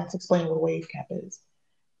think, am I going to have to explain what a wave cap is?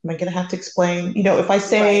 Am I going to have to explain, if I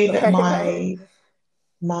say that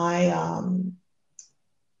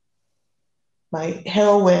my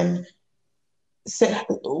heroine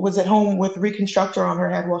was at home with Reconstructor on her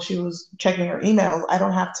head while she was checking her email, I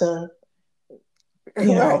don't have to, I'm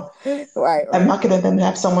not going to then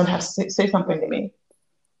have someone say something to me.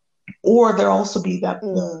 Or there'll also be that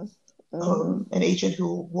an agent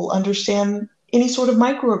who will understand any sort of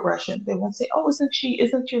microaggression. They won't say, oh,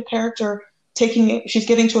 isn't your character taking it? She's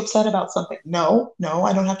getting too upset about something. No,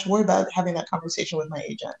 I don't have to worry about having that conversation with my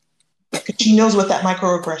agent. Because she knows what that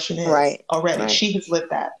microaggression is already. She has lived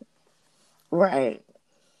that. Right.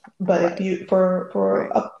 But if you,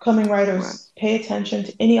 for upcoming writers, pay attention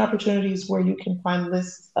to any opportunities where you can find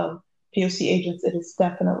lists of POC agents. It is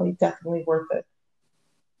definitely worth it.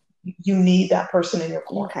 You need that person in your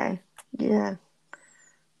corner. Okay. Yeah.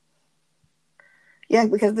 Yeah,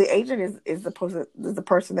 because the agent is the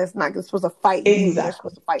person that's not supposed to fight you. They're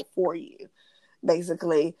supposed to fight for you,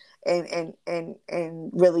 basically, and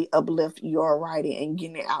really uplift your writing and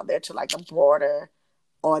getting it out there to like a broader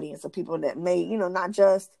audience of people that may, not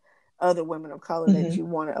just other women of color that you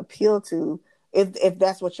want to appeal to, if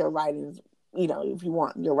that's what your writing is, if you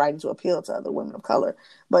want your writing to appeal to other women of color,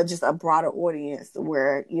 but just a broader audience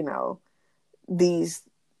where, these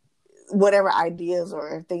whatever ideas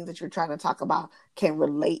or things that you're trying to talk about can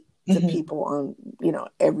relate to people on,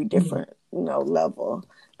 every different level.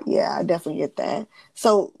 Yeah, I definitely get that.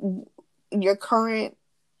 So your current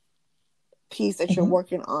piece that you're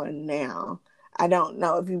working on now, I don't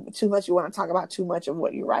know if you want to talk about too much of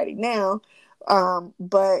what you're writing now,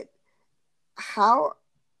 but how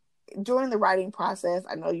during the writing process,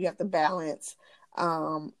 I know you have to balance,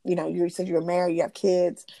 you said you're married, you have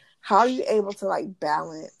kids. How are you able to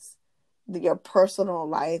balance your personal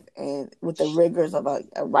life and with the rigors of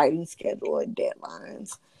a writing schedule and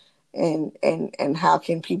deadlines? And how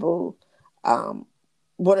can people,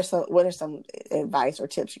 what are some advice or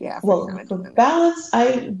tips you have for kind of for doing that? balance,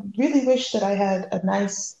 I really wish that I had a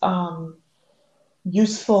nice,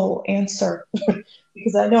 useful answer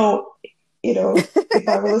because I know, if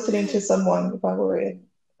I were listening to someone, if I were in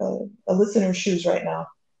a listener's shoes right now,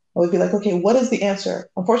 I would be like, okay, what is the answer?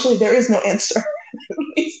 Unfortunately, there is no answer.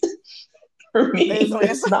 For me, There's no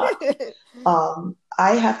it's answer. not.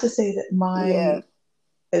 I have to say that Yeah.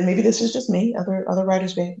 and maybe this is just me, other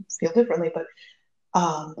writers may feel differently, but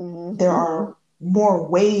there are more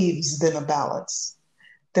waves than a balance.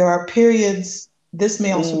 There are periods, this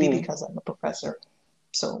may also be because I'm a professor,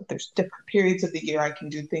 so there's different periods of the year I can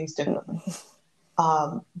do things differently.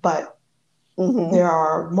 But there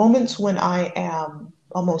are moments when I am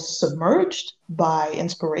almost submerged by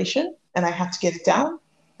inspiration and I have to get it down.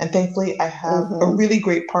 And thankfully, I have a really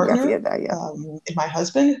great partner, my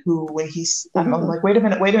husband, who when I'm like, wait a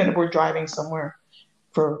minute, we're driving somewhere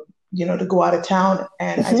for, to go out of town.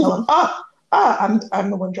 And I tell him, I'm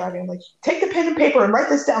the one driving. I'm like, take the pen and paper and write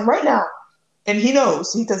this down right now. And he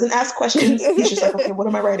knows. He doesn't ask questions. He's just like, okay, what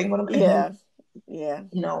am I writing? What am I? Yeah.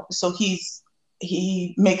 So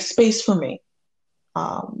he makes space for me.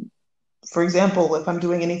 For example, if I'm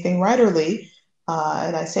doing anything writerly,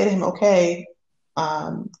 and I say to him, okay,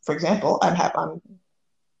 for example, I'm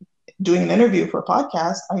doing an interview for a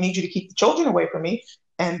podcast. I need you to keep the children away from me.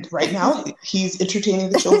 And right now, he's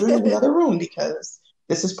entertaining the children in the other room because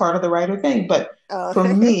this is part of the writer thing. But for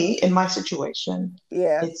me, in my situation,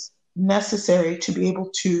 it's necessary to be able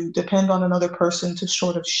to depend on another person to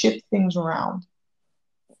sort of shift things around.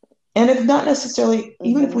 And if not necessarily,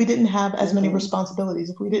 even if we didn't have as many responsibilities,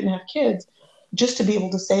 if we didn't have kids, just to be able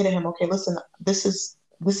to say to him, okay, listen, this is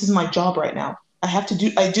my job right now.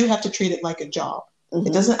 I do have to treat it like a job.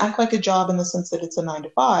 It doesn't act like a job in the sense that it's a 9 to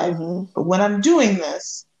 5, but when I'm doing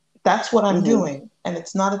this, that's what I'm doing. And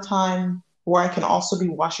it's not a time where I can also be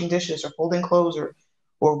washing dishes or folding clothes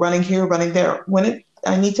or running here, running there.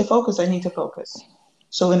 I need to focus, I need to focus.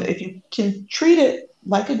 So if you can treat it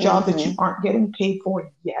like a job that you aren't getting paid for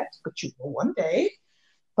yet, but you will one day,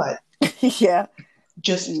 but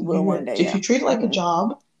just if you treat it like a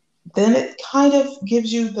job, then it kind of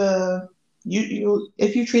gives you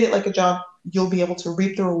if you treat it like a job, you'll be able to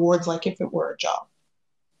reap the rewards like if it were a job.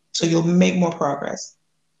 So you'll make more progress.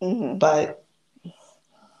 But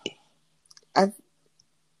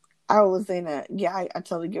I was in I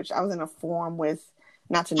totally get you. I was in a forum with,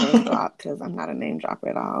 not to name drop because I'm not a name dropper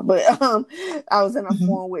at all, but I was in a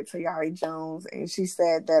forum with Tayari Jones, and she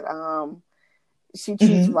said that she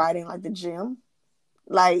treats writing like the gym.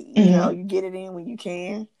 Like, you get it in when you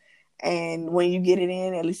can. And when you get it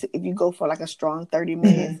in, at least if you go for like a strong 30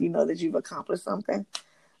 minutes, you know that you've accomplished something.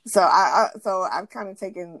 So I've kind of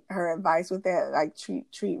taken her advice with that, like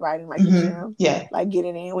treat writing like the gym. Yeah. Like get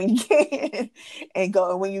it in when you can and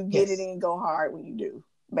go, when you get it in, go hard when you do,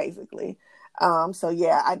 basically. So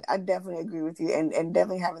yeah, I definitely agree with you, and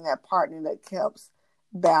definitely having that partner that helps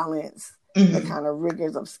balance the kind of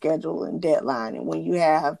rigors of schedule and deadline. And when you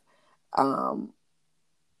have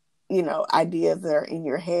ideas that are in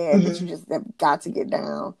your head that you just have got to get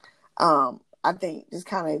down. I think just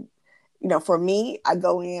kind of, for me, I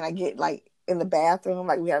go in, I get like in the bathroom,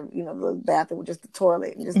 like we have, the bathroom with just the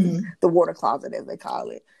toilet and just the water closet, as they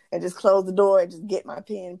call it, and just close the door and just get my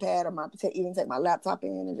pen and pad or even take my laptop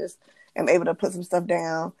in and just am able to put some stuff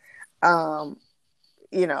down.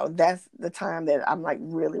 That's the time that I'm like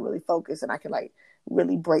really, really focused, and I can like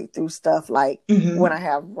really break through stuff, like when I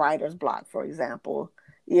have writer's block, for example.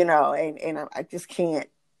 And I just can't,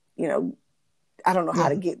 I don't know how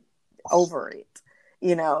to get over it.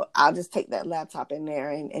 I'll just take that laptop in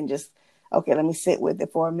there and just, okay, let me sit with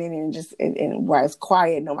it for a minute and just, and where it's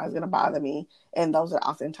quiet, nobody's going to bother me. And those are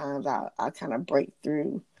oftentimes I kind of break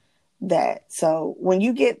through that. So when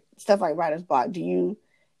you get stuff like writer's block,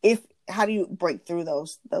 how do you break through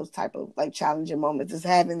those type of like challenging moments? Is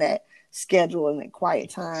having that schedule and that quiet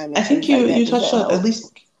time? I think you touched on, at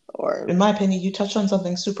least, or in my opinion, you touched on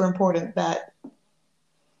something super important, that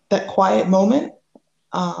quiet moment.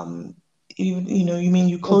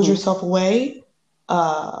 You close yourself away,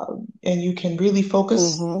 and you can really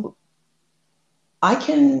focus. I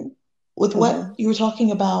can with what you were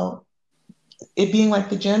talking about, it being like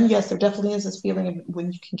the gym, yes, there definitely is this feeling of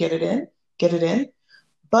when you can get it in.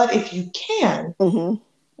 But if you can,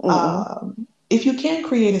 if you can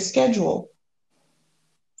create a schedule,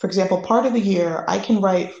 for example, part of the year I can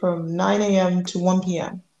write from 9 a.m. to 1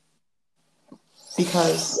 p.m.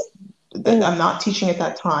 because I'm not teaching at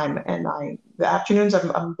that time, and the afternoons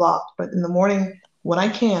I'm blocked. But in the morning, when I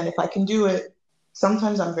can, if I can do it,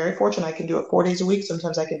 sometimes I'm very fortunate. I can do it 4 days a week.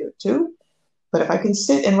 Sometimes I can do it 2. But if I can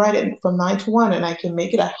sit and write it from 9 to 1, and I can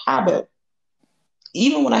make it a habit,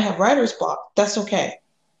 even when I have writer's block, that's okay.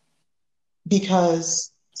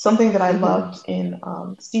 Because something that I loved in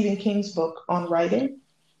Stephen King's book on writing,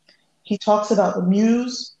 he talks about the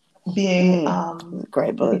muse being,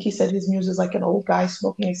 great book. I think he said his muse is like an old guy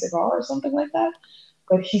smoking a cigar or something like that.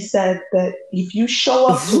 But he said that if you show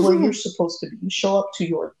up to where you're supposed to be, you show up to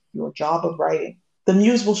your job of writing, the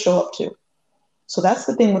muse will show up too. So that's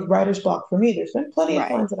the thing with writer's block for me. There's been plenty of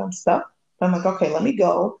times that I'm stuck. I'm like, okay, let me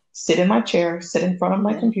go, sit in my chair, sit in front of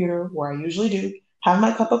my computer where I usually do, have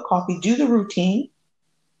my cup of coffee, do the routine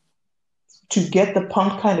to get the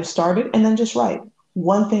pump kind of started, and then just write.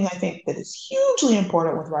 One thing I think that is hugely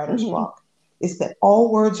important with writer's block is that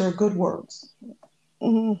all words are good words.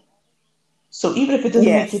 So even if it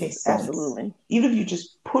doesn't make any sense, even if you're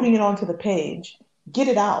just putting it onto the page, get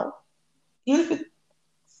it out. Even if it,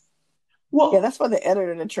 that's for the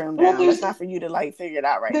editor to trim down. That's not for you to like figure it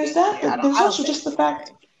out right. There's that. There's also just the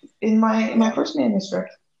fact in my first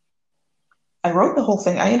manuscript, I wrote the whole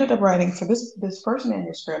thing. I ended up writing for this first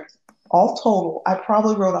manuscript. All total, I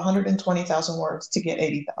probably wrote 120,000 words to get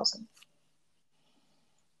 80,000.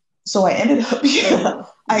 So I ended up,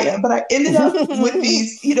 but I ended up with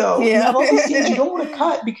these, you have all these scenes you don't want to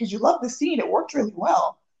cut because you love the scene. It worked really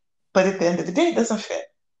well. But at the end of the day, it doesn't fit.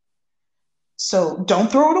 So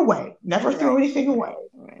don't throw it away. Never throw anything away.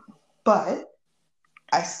 But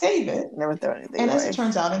I save it. Never throw anything away. And as it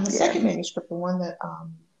turns out, in the second manuscript, the one that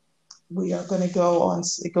we are going to go on,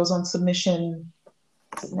 it goes on submission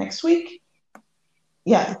next week.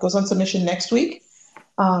 Yeah, it goes on submission next week.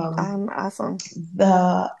 Awesome.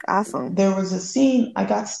 There was a scene I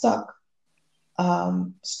got stuck.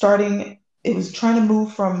 Starting, it was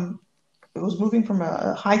moving from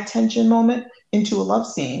a high tension moment into a love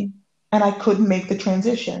scene, and I couldn't make the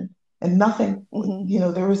transition. And nothing,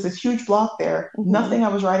 there was this huge block there. Nothing I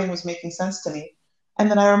was writing was making sense to me.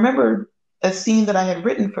 And then I remembered a scene that I had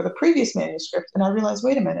written for the previous manuscript, and I realized,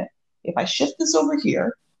 wait a minute, if I shift this over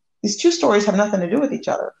here, these two stories have nothing to do with each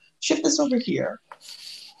other. Shift this over here.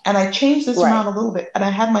 And I changed this around a little bit, and I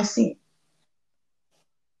had my scene.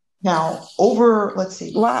 Now, let's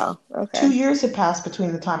see. Wow. Okay. 2 years had passed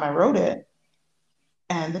between the time I wrote it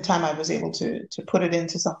and the time I was able to put it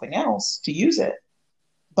into something else, to use it.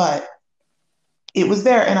 But it was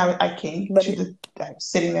there, and I was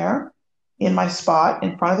sitting there in my spot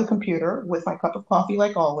in front of the computer with my cup of coffee,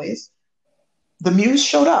 like always. The muse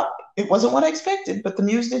showed up. It wasn't what I expected, but the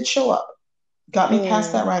muse did show up. Got me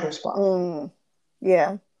past that writer's block.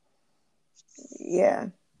 Yeah.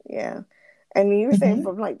 And you were saying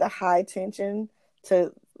from like the high tension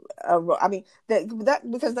to, that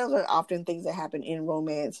because those are often things that happen in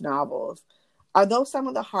romance novels. Are those some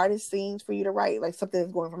of the hardest scenes for you to write? Like something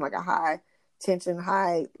that's going from like a high tension,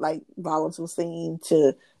 high like volatile scene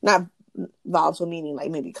to not volatile meaning like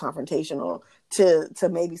maybe confrontational to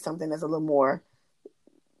maybe something that's a little more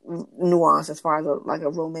nuanced as far as like a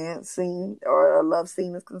romance scene or a love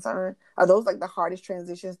scene is concerned? Are those like the hardest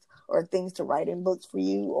transitions or things to write in books for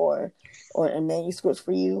you or in manuscripts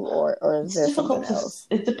for you or is there something else?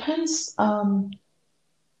 It depends.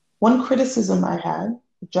 One criticism I had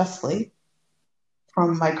justly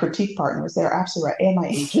from my critique partners, they're absolutely right, and my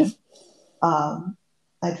agent.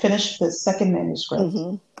 I'd finished the second manuscript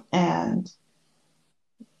and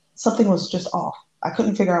something was just off. I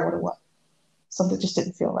couldn't figure out what it was. Something just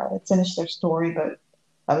didn't feel right. I finished their story, but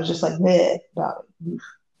I was just like meh about it.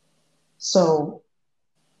 So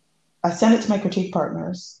I sent it to my critique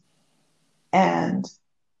partners, and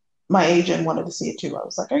my agent wanted to see it too. I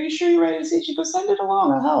was like, "Are you sure you're ready to see it?" She goes, "Send it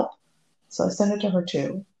along, I'll help." So I sent it to her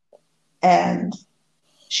too, and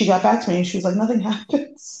she got back to me and she was like, "Nothing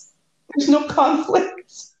happens. There's no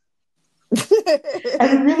conflict."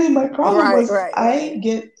 And really, my problem was I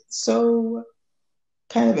get so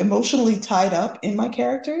kind of emotionally tied up in my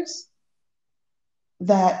characters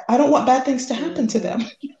that I don't want bad things to happen to them.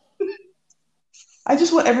 I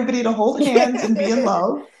just want everybody to hold hands and be in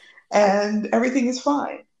love and everything is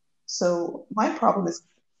fine. So my problem is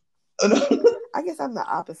I guess I'm the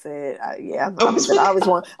opposite. I'm the opposite. I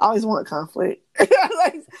always want conflict.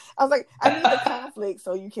 I was like, I need the conflict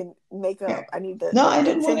so you can make up. I need the I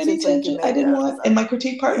didn't want any tension. I didn't want, and my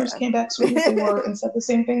critique partners came back sweet as they were and said the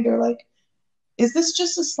same thing. They're like, "Is this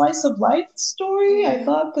just a slice of life story? I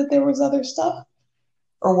thought that there was other stuff."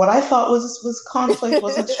 Or what I thought was conflict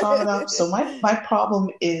wasn't strong enough. So my problem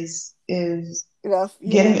is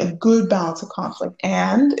getting a good balance of conflict.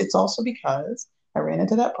 And it's also because I ran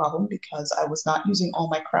into that problem because I was not using all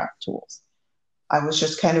my craft tools. I was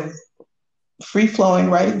just kind of free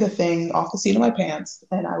flowing, writing the thing off the seat of my pants.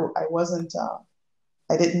 And I wasn't,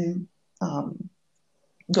 I didn't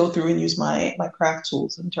go through and use my craft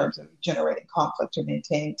tools in terms of generating conflict or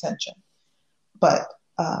maintaining tension. But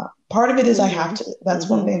part of it is I have to, that's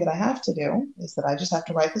one thing that I have to do, is that I just have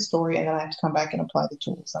to write the story and then I have to come back and apply the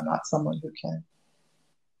tools. I'm not someone who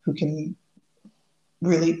can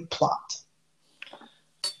really plot.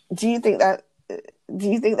 Do you think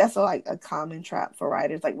that's like a common trap for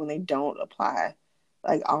writers, like when they don't apply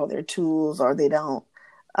like all their tools, or they don't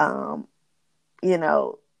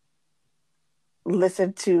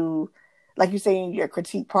listen to, like you're saying, your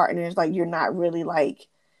critique partners, like you're not really like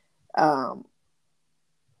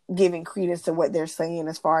giving credence to what they're saying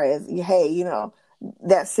as far as, hey,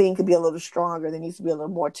 that scene could be a little stronger, there needs to be a little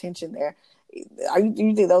more tension there. Do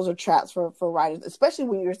you think those are traps for writers, especially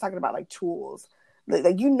when you're talking about like tools?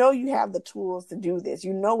 Like you have the tools to do this,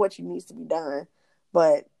 what needs to be done,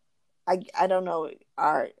 but I don't know,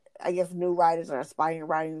 I guess new writers or aspiring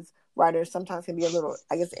writers sometimes can be a little,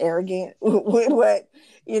 I guess, arrogant with what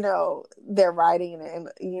they're writing, and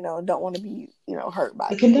don't want to be hurt by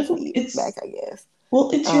feedback, I guess.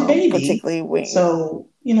 Well, it's your baby, particularly when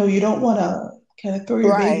you don't want to kind of throw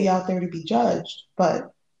your baby out there to be judged.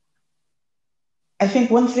 But I think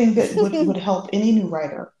one thing that would help any new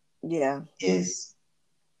writer, is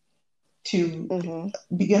to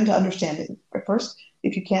begin to understand it. But first,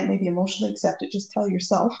 if you can't maybe emotionally accept it, just tell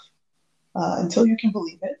yourself until you can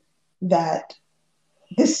believe it that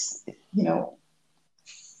this,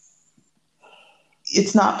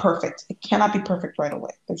 it's not perfect. It cannot be perfect right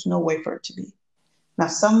away. There's no way for it to be. Now,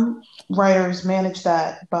 some writers manage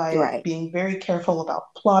that by being very careful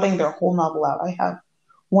about plotting their whole novel out. I have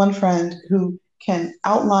one friend who can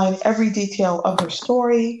outline every detail of her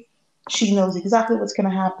story. She knows exactly what's going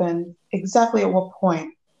to happen, exactly at what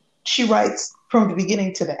point. She writes from the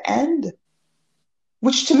beginning to the end,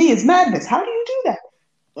 which to me is madness. How do you do that?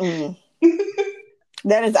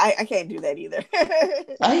 That is, I can't do that either.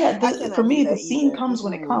 For me, the scene comes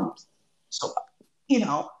when it comes. So,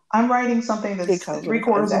 I'm writing something that's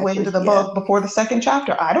 3/4 of the way into the book before the second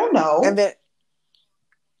chapter. I don't know. And then,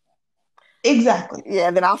 exactly.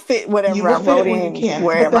 Yeah, then I'll fit whatever I wrote in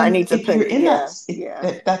wherever I need to put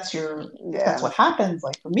it. That's what happens.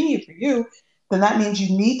 Like for me, for you, then that means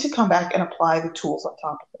you need to come back and apply the tools on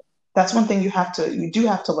top of it. That's one thing you do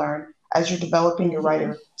have to learn as you're developing your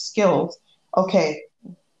writer skills. Okay,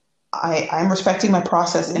 I'm respecting my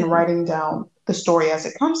process in writing down the story as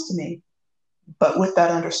it comes to me. But with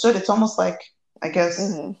that understood, it's almost like, I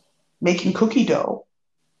guess, making cookie dough.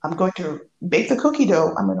 I'm going to bake the cookie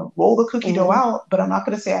dough. I'm going to roll the cookie dough out, but I'm not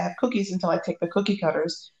going to say I have cookies until I take the cookie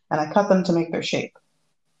cutters and I cut them to make their shape.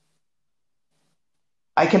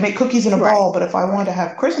 I can make cookies in a ball, but if I want to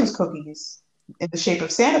have Christmas cookies in the shape of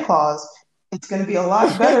Santa Claus, it's going to be a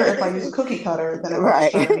lot better if I use a cookie cutter than if I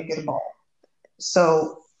try to make it a ball.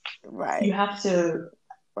 So you have to,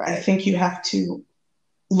 I think you have to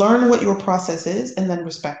learn what your process is and then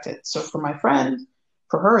respect it. So for my friend,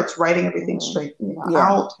 for her, it's writing everything straight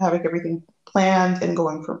out, having everything planned and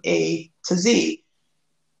going from A to Z.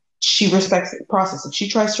 She respects the process. If she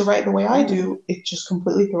tries to write the way I do, it just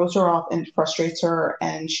completely throws her off and frustrates her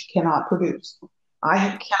and she cannot produce.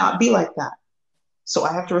 I cannot be like that. So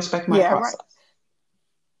I have to respect my process.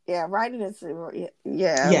 Writing is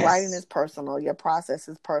writing is personal. Your process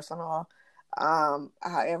is personal.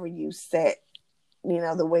 However you set,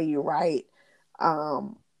 the way you write,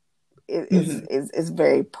 is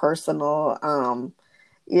very personal.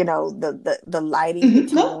 The lighting, the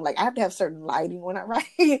tone. Like I have to have certain lighting when I write.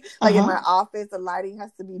 Like in my office, the lighting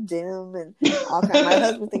has to be dim and all kinds. My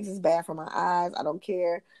husband thinks it's bad for my eyes. I don't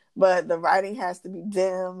care, but the writing has to be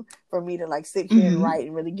dim for me to like sit here and write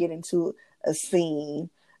and really get into a scene.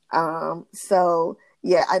 So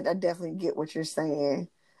yeah, I definitely get what you're saying.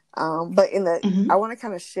 But I want to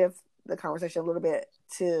kind of shift the conversation a little bit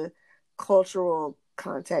to cultural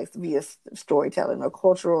context via storytelling, or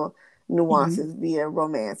cultural nuances via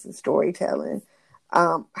romance and storytelling.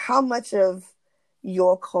 How much of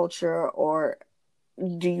your culture or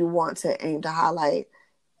do you want to aim to highlight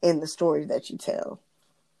in the stories that you tell?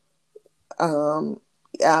 Do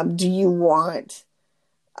you want,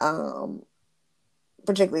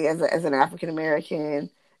 particularly as an African American,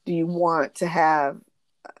 do you want to have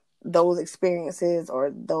those experiences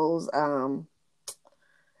or those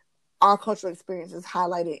our cultural experiences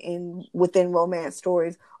highlighted within romance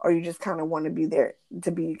stories, or you just kind of want to be there to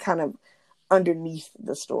be kind of underneath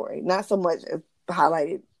the story, not so much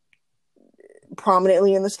highlighted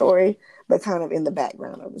prominently in the story, but kind of in the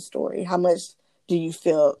background of the story? How much do you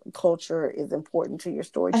feel culture is important to your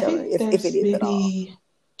storytelling, if it is at all? Maybe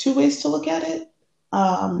two ways to look at it.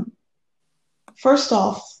 First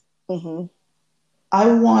off, I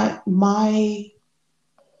want my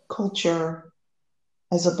culture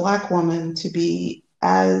as a Black woman to be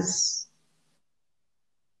as,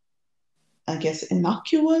 I guess,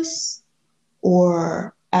 innocuous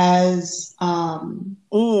or as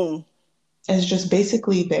just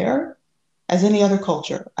basically there as any other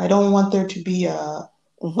culture. I don't want there to be oh,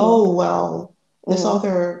 well, this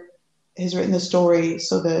author has written this story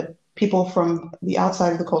so that people from the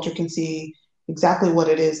outside of the culture can see exactly what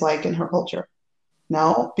it is like in her culture.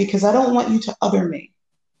 No, because I don't want you to other me.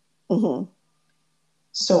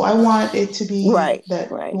 So I want it to be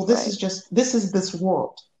this is this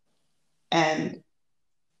world. And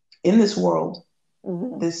in this world,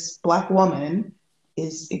 this Black woman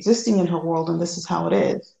is existing in her world, and this is how it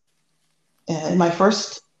is. And my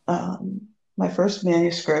first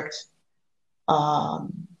manuscript that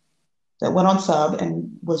went on sub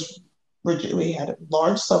and we had a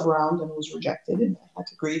large sub round and was rejected, and I had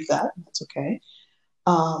to grieve that. That's okay.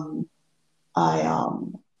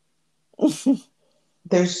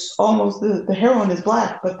 There's almost the heroine is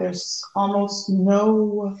Black, but there's almost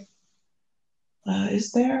no.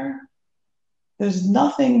 There's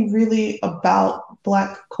nothing really about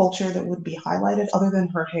Black culture that would be highlighted other than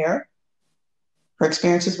her hair, her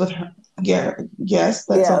experiences with her. Yes,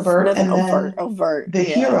 that's overt. That's and overt. The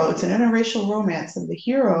hero, it's an interracial romance, and the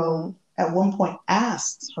hero at one point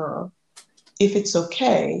asks her if it's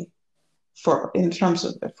okay for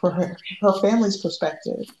her family's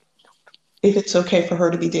perspective, if it's okay for her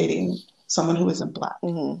to be dating someone who isn't Black.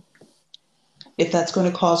 If that's going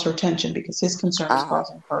to cause her tension, because his concern is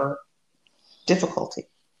causing her difficulty.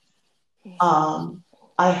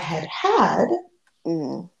 I had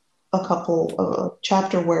a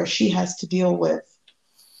chapter where she has to deal with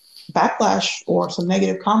backlash or some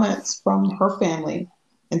negative comments from her family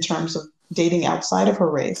in terms of dating outside of her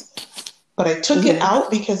race. But I took it out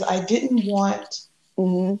because I didn't want,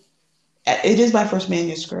 it is my first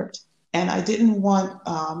manuscript, and I didn't want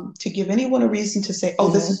to give anyone a reason to say,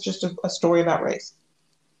 this is just a story about race.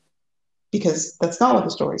 Because that's not what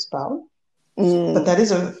the story's about. But that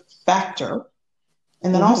is a factor.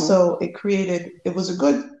 And then also it was a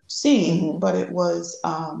good scene, but it was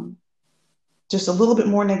just a little bit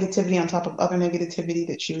more negativity on top of other negativity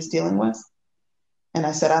that she was dealing with. And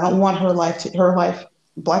I said, I don't want her life,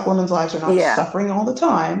 Black women's lives are not suffering all the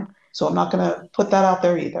time. So I'm not going to put that out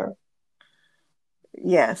there either.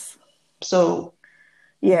 Yes. So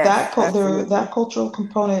that cultural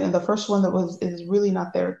component, and the first one is really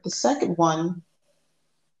not there. The second one,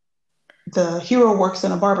 the hero works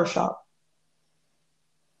in a barbershop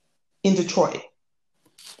in Detroit.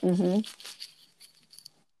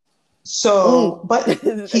 So, but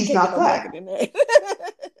he's not Black.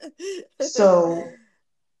 So,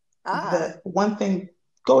 the one thing,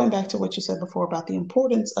 going back to what you said before about the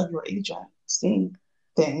importance of your agent seeing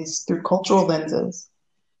things through cultural lenses.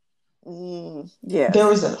 There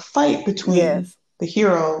was a fight between the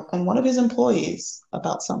hero and one of his employees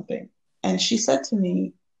about something. And she said to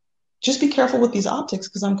me, just be careful with these optics,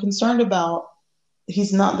 because I'm concerned about,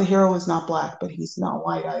 the hero is not Black, but he's not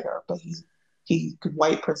white either, but he's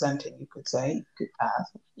white presenting, you could say, you could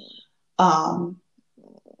pass.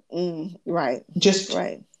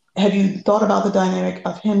 Have you thought about the dynamic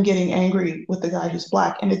of him getting angry with the guy who's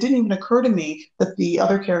Black? And it didn't even occur to me that the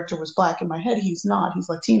other character was Black. In my head, he's not. He's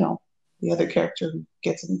Latino, the other character who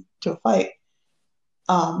gets into a fight.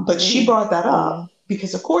 But she brought that up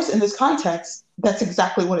because, of course, in this context, that's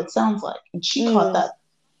exactly what it sounds like. And she caught that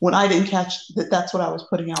when I didn't catch that that's what I was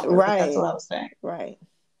putting out there. Right. That's what I was saying. Right.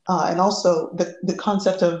 And also the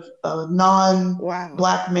concept of a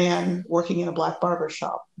non-Black man working in a Black barber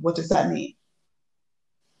shop. What does that mean?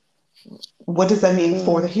 What does that mean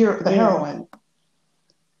for the heroine?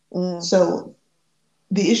 So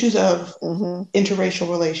the issues of interracial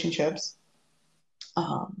relationships,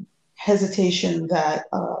 hesitation that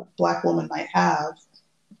a Black woman might have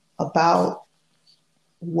about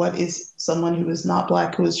what is someone who is not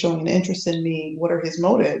Black, who is showing an interest in me, what are his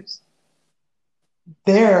motives?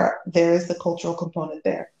 There is the cultural component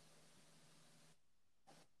there.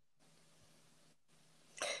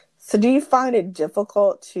 So do you find it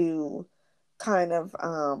difficult to kind of,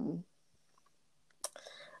 I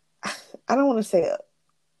don't want to say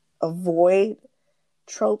avoid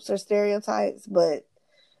tropes or stereotypes, but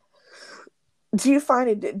do you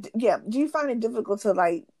find it difficult to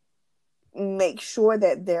like make sure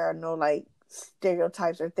that there are no like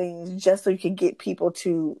stereotypes or things just so you can get people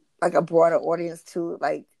to like a broader audience to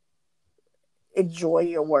like enjoy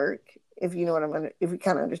your work, if you know what if you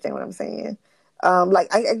kind of understand what I'm saying?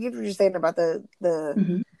 Like I get what you're saying about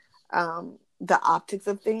the optics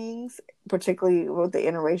of things, particularly with the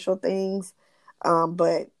interracial things.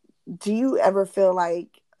 But do you ever feel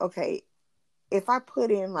like, okay, if I put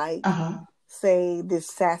in like, say, this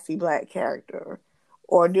sassy Black character,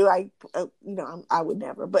 or do I, I would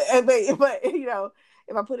never, but you know,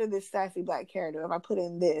 if I put in this sassy Black character, if I put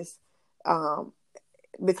in this,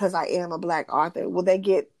 because I am a Black author, will they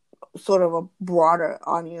get sort of a broader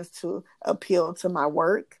audience to appeal to my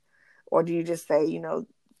work? Or do you just say, you know,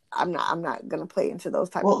 I'm not going to play into those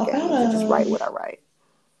type of games and just write what I write?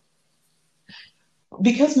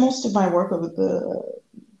 Because most of my work with the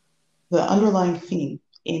underlying theme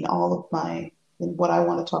in all of in what I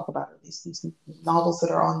want to talk about, at least these novels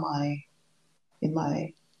that are in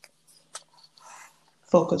my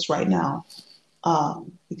focus right now,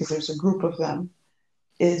 because there's a group of them,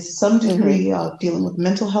 is some degree of dealing with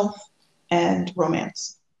mental health and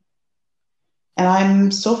romance. And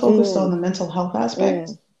I'm so focused on the mental health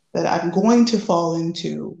aspect that I'm going to fall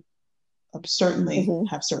into, certainly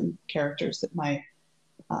have certain characters that might,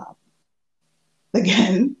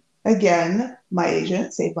 again, my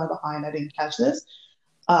agent, Saved by Behind, I didn't catch this.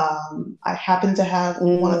 I happen to have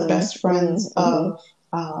one of the best friends of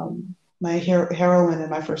my heroine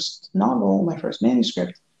in my first novel, my first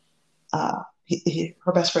manuscript.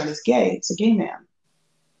 Her best friend is gay. It's a gay man.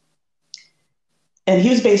 And he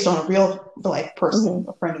was based on a real like person,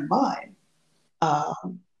 a friend of mine.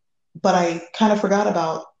 But I kind of forgot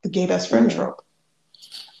about the gay best friend trope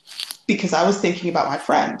because I was thinking about my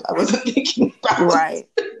friend. I wasn't thinking about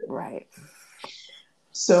right.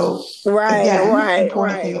 So again,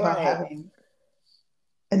 important thing about having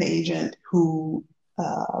an agent who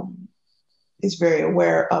is very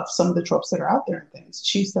aware of some of the tropes that are out there and things.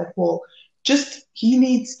 She said, well,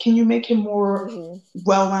 can you make him more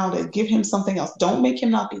well-rounded? Give him something else. Don't make him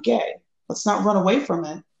not be gay. Let's not run away from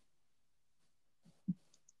it.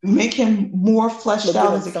 Make him more fleshed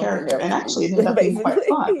out as a character. And actually it ended up being quite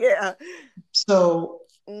fun. Yeah. So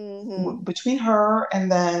between her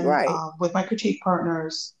and then with my critique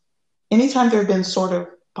partners, anytime there have been sort of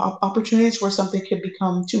opportunities where something could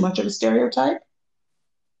become too much of a stereotype,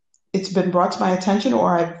 it's been brought to my attention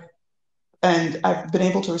or I've been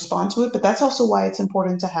able to respond to it. But that's also why it's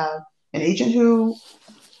important to have an agent who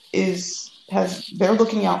they're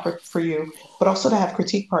looking out for you, but also to have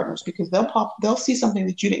critique partners because they'll see something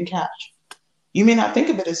that you didn't catch. You may not think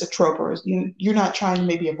of it as a trope or you're not trying to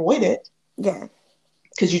maybe avoid it. Yeah.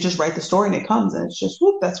 Because you just write the story and it comes and it's just,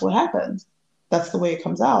 whoop, that's what happens. That's the way it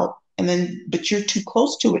comes out. But you're too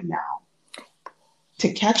close to it now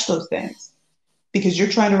to catch those things because you're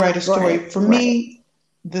trying to write a story. For me,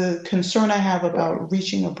 the concern I have about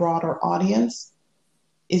reaching a broader audience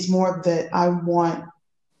is more that I want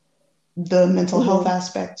the mental health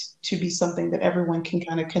aspect to be something that everyone can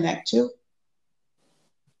kind of connect to.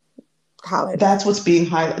 That's what's being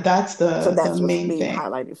highlighted. That's the main thing.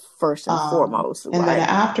 Highlighted first and foremost. And then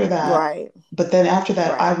after that,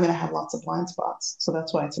 I'm going to have lots of blind spots. So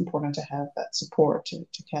that's why it's important to have that support to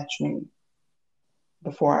catch me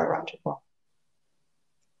before I run too far.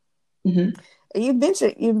 You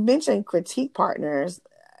mentioned critique partners.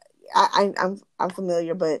 I'm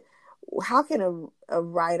familiar, but how can a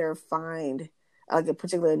writer find like a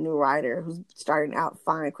particular new writer who's starting out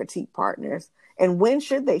find critique partners? And when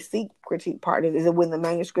should they seek critique partners? Is it when the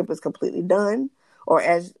manuscript is completely done, or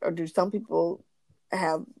do some people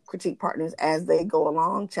have critique partners as they go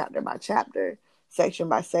along, chapter by chapter, section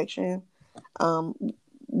by section?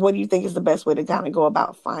 What do you think is the best way to kind of go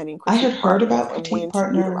about finding critique partners? I had heard about critique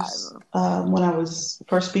partners when I was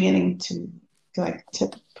first beginning to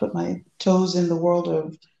put my toes in the world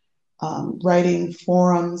of writing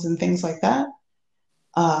forums and things like that.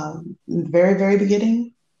 Very, very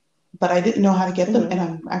beginning. But I didn't know how to get them. And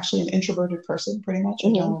I'm actually an introverted person, pretty much.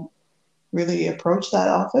 I don't really approach that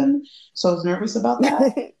often. So I was nervous about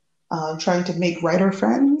that. Trying to make writer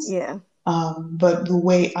friends. Yeah. But the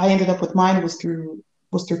way I ended up with mine was through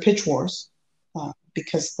Pitch Wars.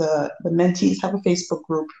 Because the mentees have a Facebook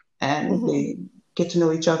group and they get to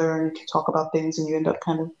know each other and can talk about things and you end up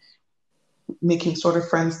kind of making sort of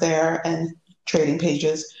friends there and trading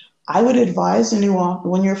pages. I would advise a new author,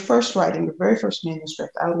 when you're first writing your very first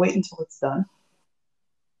manuscript, I would wait until it's done.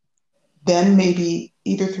 Then maybe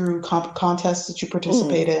either through contests that you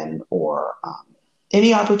participate in or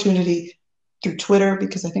any opportunity through Twitter,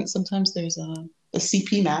 because I think sometimes there's a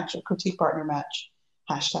CP match, a critique partner match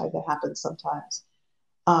hashtag that happens sometimes.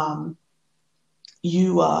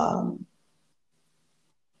 You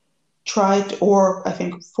try to, or I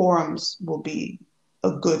think forums will be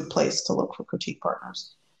a good place to look for critique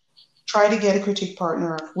partners. Try to get a critique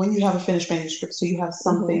partner when you have a finished manuscript so you have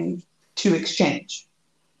something to exchange.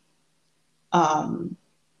 And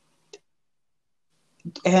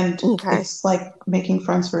it's like making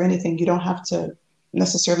friends for anything. You don't have to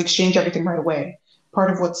necessarily exchange everything right away.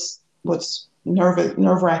 Part of what's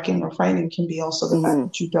nerve-wracking or frightening can be also the fact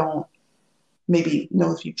that you don't maybe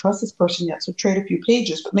know if you trust this person yet. So trade a few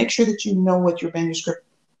pages, but make sure that you know what your manuscript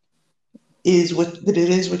is, that it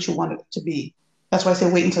is what you want it to be. That's why I say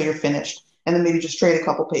wait until you're finished, and then maybe just trade a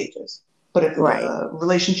couple pages. But if the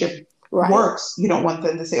relationship works, you don't want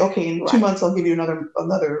them to say, okay, in 2 months I'll give you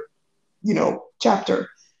another chapter.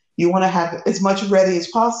 You want to have as much ready as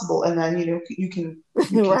possible, and then you can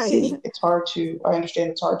see. It's hard to. I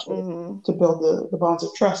understand it's hard to build the bonds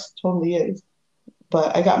of trust. It totally is.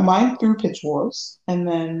 But I got mine through Pitch Wars, and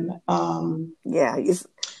then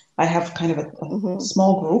I have kind of a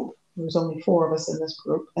small group. There's only 4 of us in this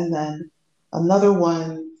group, and then another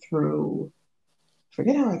one through. I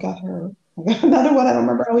forget how I got her. I got another one. I don't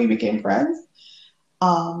remember how we became friends.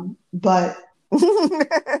 But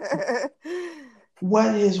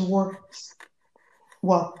what has worked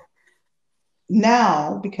well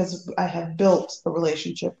now, because I have built a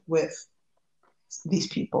relationship with these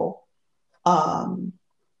people,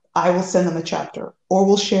 I will send them a chapter, or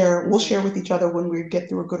we'll share with each other when we get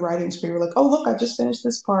through a good writing spree. We're like, oh, look, I just finished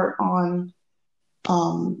this part on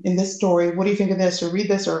in this story. What do you think of this? Or read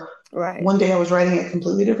this? Or one day I was writing a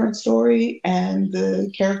completely different story, and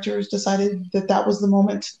the characters decided that was the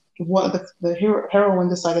moment. The heroine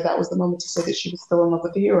decided that was the moment to say that she was still in love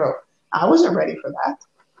with the hero. I wasn't ready for that.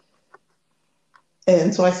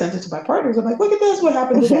 And so I sent it to my partners. I'm like, look at this, what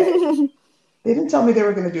happened today. They didn't tell me they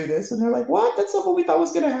were going to do this. And they're like, what? That's not what we thought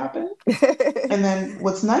was going to happen. And then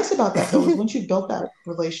what's nice about that, though, is once you've built that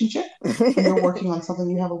relationship and you're working on something,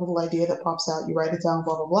 you have a little idea that pops out, you write it down,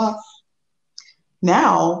 blah, blah, blah.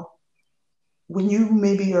 Now, when you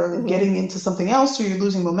maybe are getting into something else or you're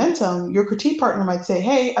losing momentum, your critique partner might say,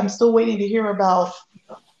 hey, I'm still waiting to hear about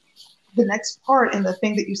the next part in the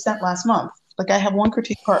thing that you sent last month. Like I have one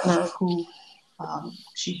critique partner who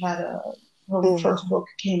she had her first book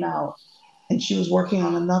came out, and she was working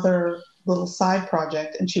on another little side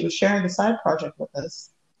project, and she was sharing the side project with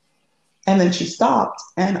us. And then she stopped,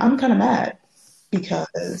 and I'm kind of mad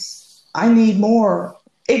because I need more.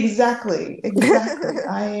 Exactly.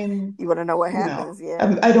 I am. You want to know what happens,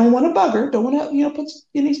 yeah. I don't want to bug her. Don't want to, put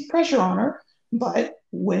any pressure on her. But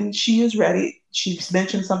when she is ready, she's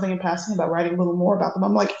mentioned something in passing about writing a little more about them.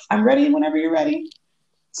 I'm like, I'm ready whenever you're ready.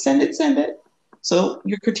 Send it. So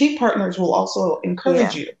your critique partners will also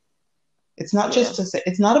encourage you. It's not just to say,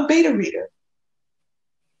 it's not a beta reader,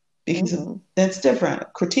 because that's different. A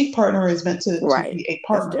critique partner is meant to be a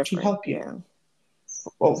partner to help you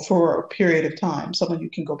for a period of time, someone you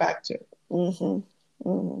can go back to.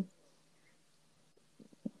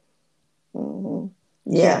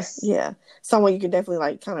 Yes. Yeah. Someone you can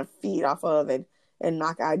definitely kind of feed off of and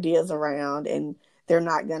knock ideas around, and they're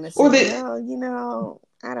not going to say,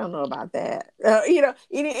 I don't know about that. And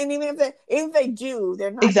even if they do,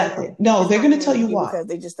 they're not exactly. They're going to tell you why, because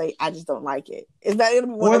they just say, I just don't like it. Is that going to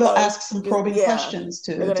be one or they'll ask some probing questions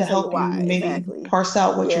to help you maybe parse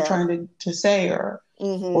out what you're trying to say, or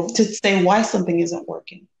to say why something isn't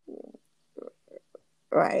working.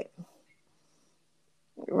 Right.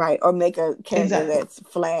 Or make a character that's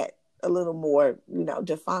flat a little more,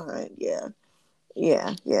 defined.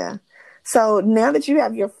 Yeah. So now that you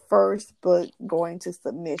have your first book going to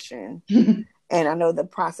submission, and I know the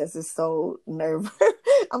process is so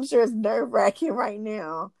I'm sure it's nerve-wracking right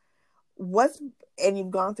now. And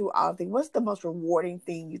you've gone through all of things, what's the most rewarding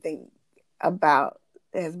thing you think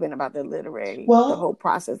has been about the whole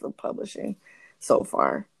process of publishing so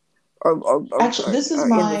far? Actually, this is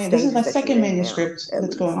my second manuscript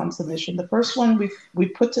that's going on submission. The first one we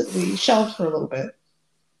shelved for a little bit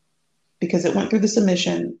because it went through the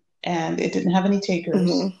submission and it didn't have any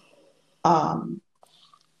takers.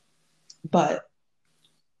 But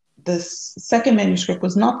this second manuscript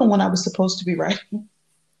was not the one I was supposed to be writing.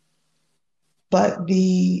 But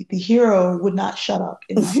the hero would not shut up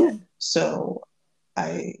in my head. So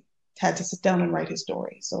I had to sit down and write his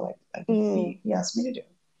story. So I did what he asked me to do.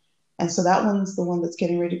 And so that one's the one that's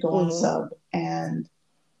getting ready to go on sub. And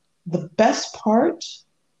the best part,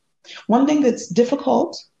 one thing that's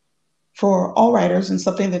difficult for all writers and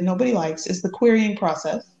something that nobody likes is the querying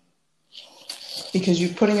process, because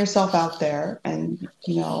you're putting yourself out there and,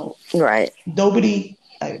 right. Nobody,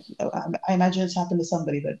 I imagine it's happened to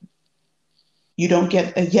somebody, but you don't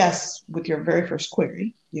get a yes with your very first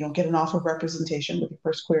query. You don't get an offer of representation with your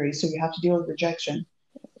first query. So you have to deal with rejection.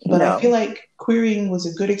 But I feel like querying was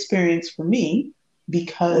a good experience for me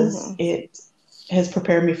because it has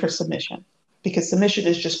prepared me for submission. Because submission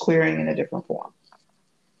is just querying in a different form.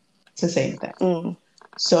 It's the same thing.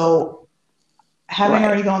 So having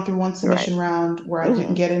already gone through one submission round where I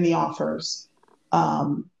didn't get any offers,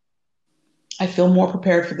 I feel more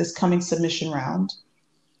prepared for this coming submission round.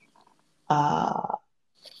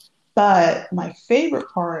 But my favorite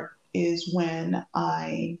part is when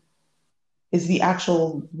is the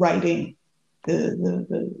actual writing,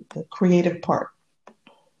 the creative part.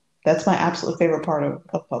 That's my absolute favorite part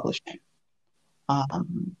of publishing.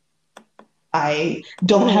 I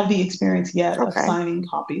don't have the experience yet of signing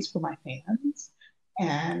copies for my fans,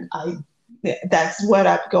 and that's what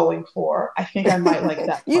I'm going for. I think I might like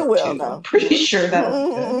that part you will, too. though. I'm pretty sure that'll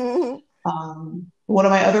be good. One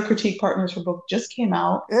of my other critique partners for book just came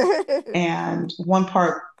out, and one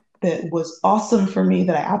part that was awesome for me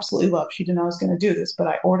that I absolutely loved. She didn't know I was going to do this, but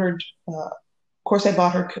I ordered. Of course, I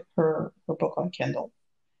bought her book on Kindle.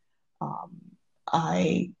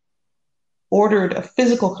 I ordered a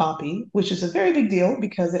physical copy, which is a very big deal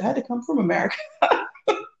because it had to come from America.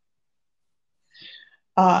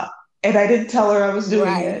 And I didn't tell her I was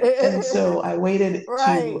doing it. And so I waited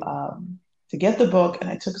to get the book, and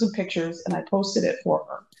I took some pictures and I posted it for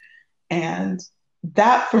her. And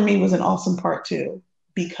that for me was an awesome part too,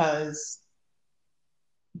 because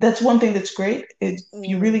that's one thing that's great. If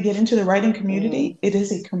you really get into the writing community, it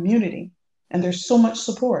is a community and there's so much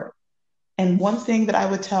support. And one thing that I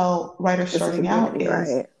would tell writers starting out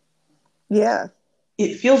is,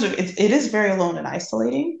 it is very alone and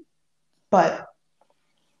isolating, but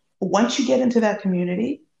once you get into that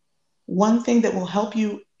community, one thing that will help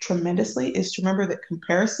you tremendously is to remember that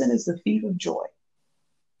comparison is the thief of joy.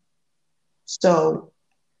 So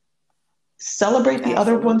celebrate the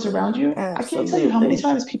other ones around you. I can't tell you how many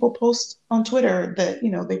times people post on Twitter that,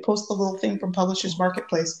 they post the little thing from Publishers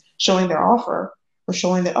Marketplace showing their offer, or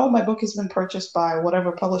showing that, my book has been purchased by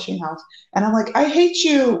whatever publishing house. And I'm like, I hate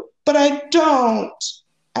you, but I don't.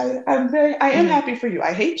 I am happy for you.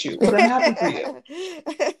 I hate you, but I'm happy for you.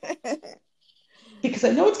 Because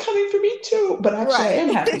I know it's coming for me too, but actually I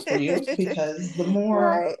am happy for you, because the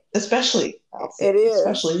more, especially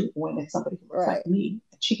when it's somebody who looks like me,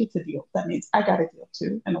 and she gets a deal, that means I got a deal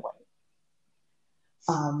too, in a way.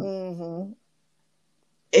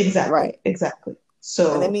 Exactly.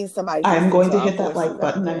 So and that means somebody I'm going to hit that like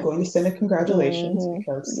button. I'm going to send a congratulations,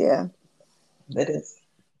 because that is,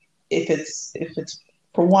 if it's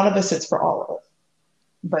for one of us, it's for all of us.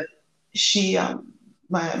 But she,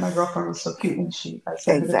 my girlfriend was so cute, and I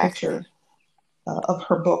sent her a picture of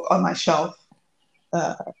her book on my shelf.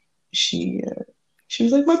 She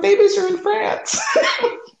was like, "My babies are in France."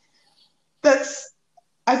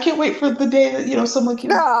 I can't wait for the day that someone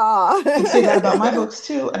can say that about my books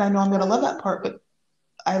too. And I know I'm going to love that part, but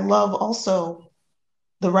I love also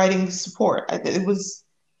the writing support. It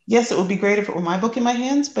would be great if it were my book in my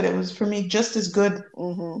hands, but it was for me just as good.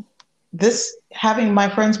 This, having my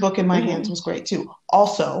friend's book in my hands, was great too.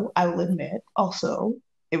 Also, I will admit,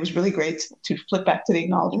 it was really great to flip back to the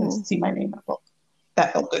acknowledgments and see my name in the book.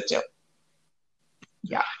 That felt good too.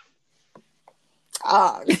 Yeah.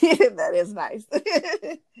 That is nice.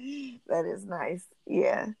 That is nice.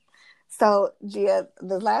 Yeah. So, Gia,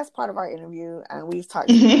 the last part of our interview, and we've talked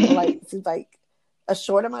seems like a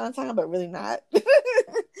short amount of time, but really not.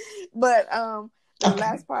 But the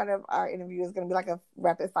last part of our interview is going to be like a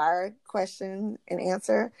rapid fire question and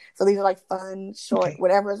answer. So these are like fun, short,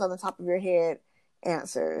 whatever is on the top of your head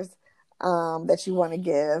answers that you want to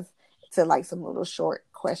give to like some little short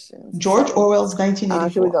questions. George Orwell's 1984.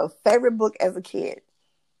 Here we go. Favorite book as a kid?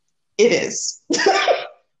 It is.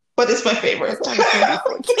 But it's my favorite.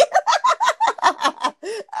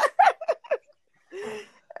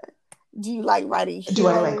 Do you like writing? Do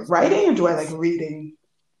I like writing or do I like reading?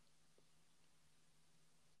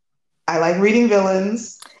 I like reading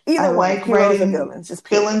villains. I like writing villains,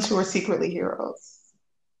 villains who are secretly heroes.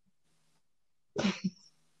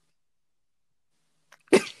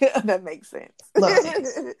 That makes sense.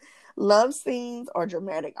 Love scenes or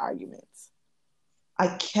dramatic arguments? I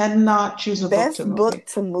cannot choose a book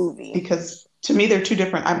to movie. Because to me, they're two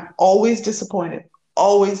different. I'm always disappointed.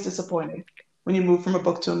 Always disappointed when you move from a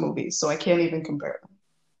book to a movie. So I can't even compare them.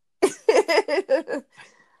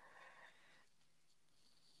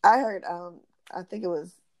 I heard, I think it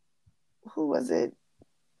was, who was it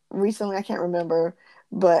recently? I can't remember,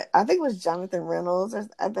 but I think it was Jonathan Reynolds.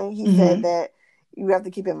 I think he said that you have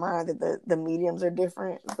to keep in mind that the mediums are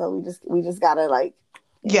different. So we just gotta like,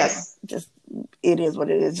 yes, just it is what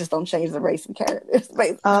it is. Just don't change the race and characters.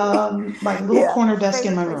 Basically, my little corner desk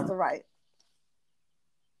in my room. To write.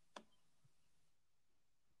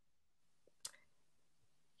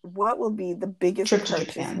 What will be the biggest trip to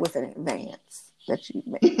purchase Japan with an advance that you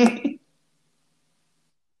make?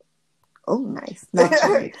 Oh, nice. Not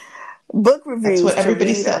to read. Book reviews. That's what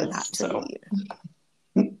everybody says. So.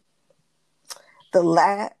 The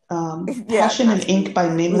last Passion and Ink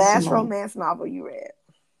by Nina last Simone. romance novel you read.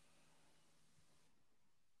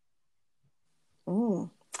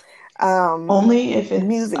 Only if it's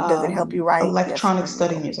music. Does it help you write? Electronic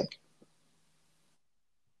study music.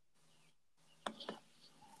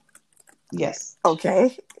 Yes.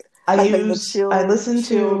 Okay. I listen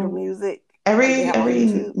to music. Every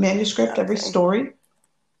manuscript, every story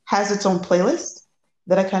has its own playlist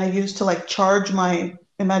that I kind of use to like charge my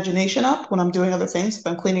imagination up when I'm doing other things. If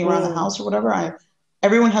I'm cleaning around the house or whatever,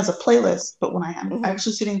 everyone has a playlist, but when I'm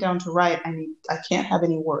actually sitting down to write, I can't have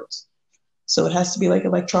any words. So it has to be like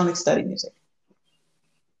electronic study music.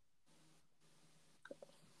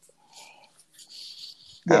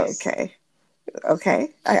 Yes.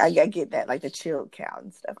 Okay. I get that, like the chill cow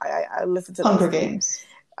and stuff. I listen to Hunger Games.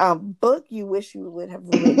 Book you wish you would have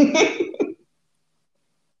written.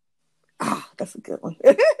 Oh, that's a good one.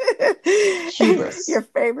 Hubris. Your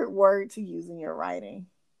favorite word to use in your writing?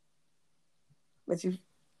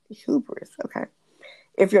 Hubris. Okay.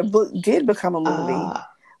 If your book did become a movie,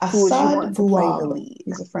 who would you want to play the lead?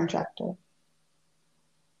 He's a French actor.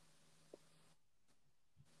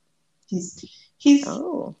 He's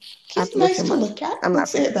nice to look at. I'm not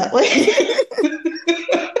saying it that way.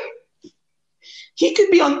 He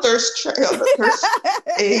could be on Thirst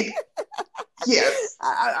Aid. Yes.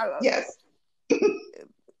 Yes.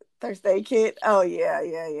 Thirst Aid Kit. Oh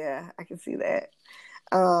yeah. I can see that.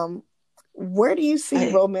 Where do you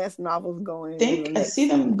see romance novels going? I see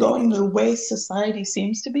them going the way society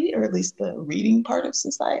seems to be, or at least the reading part of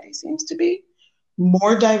society seems to be.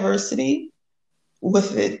 More diversity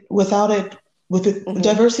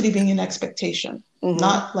diversity being an expectation.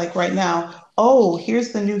 Not like right now, oh,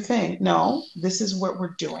 here's the new thing. No, this is what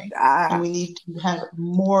we're doing. And we need to have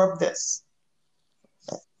more of this.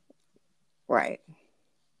 Right.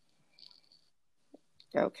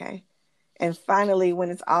 Okay. And finally,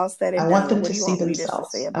 when it's all said and done, I want them to see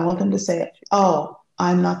themselves. I want them to say, oh,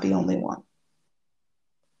 I'm not the only one.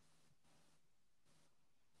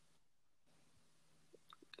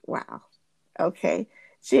 Wow. Okay.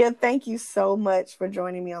 Gia, thank you so much for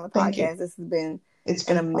joining me on the podcast. This has been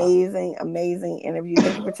an amazing, amazing interview.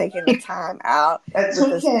 Thank you for taking the time out. That's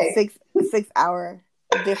okay. 6 hour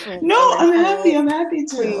difference. No, I'm happy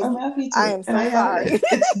to. Please. I'm happy to. I am so sorry.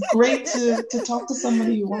 It's great to talk to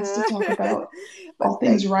somebody who wants to talk about all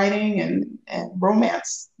things writing and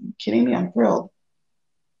romance. Are you kidding me? I'm thrilled.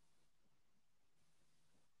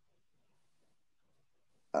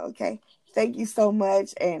 Okay. Thank you so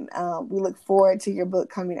much. And we look forward to your book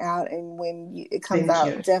coming out. And when it comes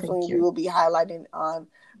out, definitely we will be highlighting on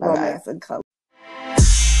Romance and Color.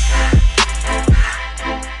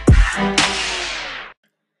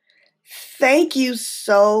 Thank you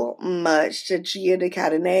so much to Gia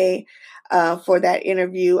DeCadenet for that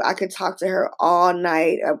interview. I could talk to her all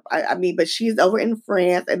night. But she's over in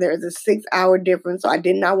France and there's a 6 hour difference. So I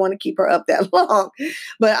did not want to keep her up that long.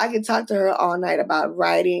 But I could talk to her all night about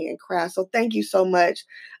writing and craft. So thank you so much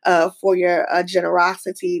for your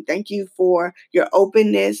generosity. Thank you for your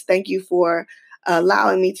openness. Thank you for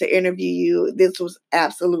allowing me to interview you. This was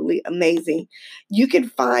absolutely amazing. You can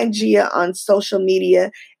find Gia on social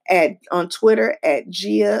media on Twitter at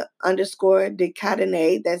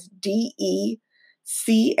Gia_DeCadenet. That's DECADENET.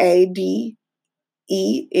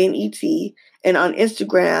 And on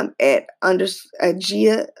Instagram at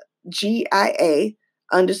Gia GIA_DECAD,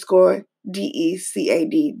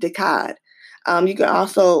 Decad. You can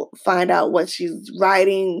also find out what she's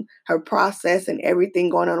writing, her process, and everything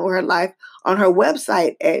going on with her life on her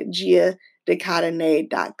website at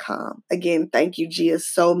GiaDeCadenet.com. Again, thank you, Gia,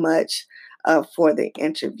 so much for the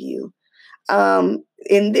interview.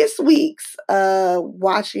 In this week's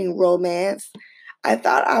Watching Romance, I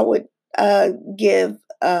thought I would give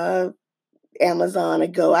Amazon a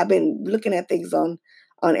go. I've been looking at things on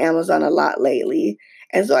Amazon a lot lately.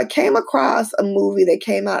 And so I came across a movie that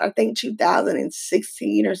came out, I think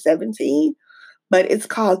 2016 or 17, but it's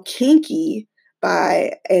called Kinky,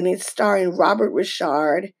 and it's starring Robert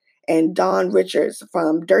Richard and Dawn Richards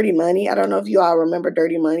from Dirty Money. I don't know if you all remember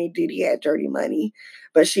Dirty Money. Didi had Dirty Money,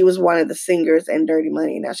 but she was one of the singers in Dirty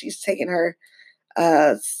Money. Now she's taken her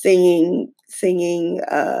singing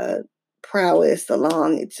prowess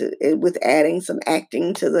along with adding some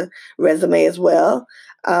acting to the resume as well.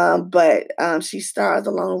 But she stars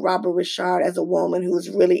along Robert Richard as a woman who is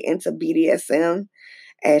really into BDSM,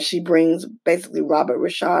 and she brings basically Robert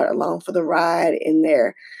Richard along for the ride in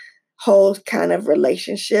their whole kind of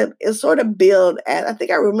relationship. It's sort of billed as, I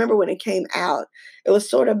think I remember when it came out, it was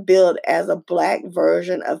sort of billed as a black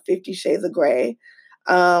version of 50 Shades of Grey.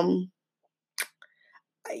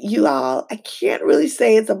 You all, I can't really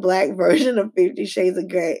say it's a black version of 50 Shades of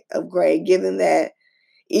Grey, given that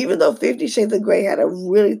even though 50 Shades of Grey had a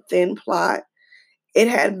really thin plot, it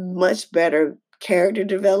had much better character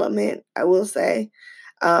development, I will say.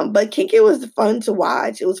 But Kinky was fun to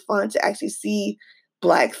watch. It was fun to actually see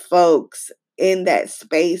Black folks in that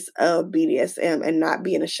space of BDSM and not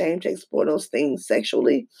being ashamed to explore those things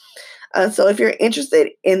sexually. So if you're interested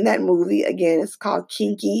in that movie, again, it's called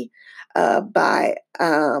Kinky. And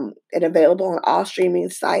available on all streaming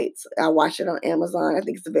sites. I watched it on Amazon. I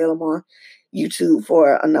think it's available on YouTube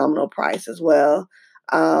for a nominal price as well.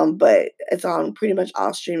 But it's on pretty much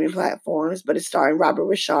all streaming platforms. But it's starring Robert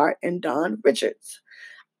Richard and Dawn Richards.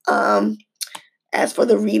 As for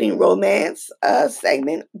the reading romance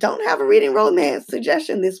segment, don't have a reading romance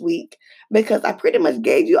suggestion this week because I pretty much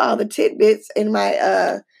gave you all the tidbits in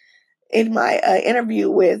my interview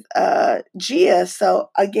with Gia. So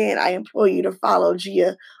again, I implore you to follow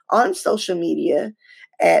Gia on social media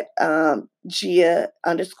at Gia_DeCadenet,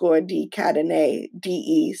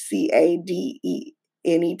 DeCadenet.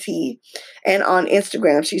 And on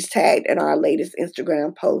Instagram, she's tagged in our latest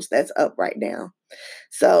Instagram post that's up right now.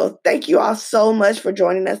 So thank you all so much for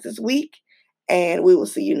joining us this week. And we will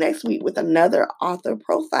see you next week with another author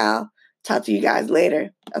profile. Talk to you guys later.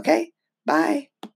 Okay? Bye.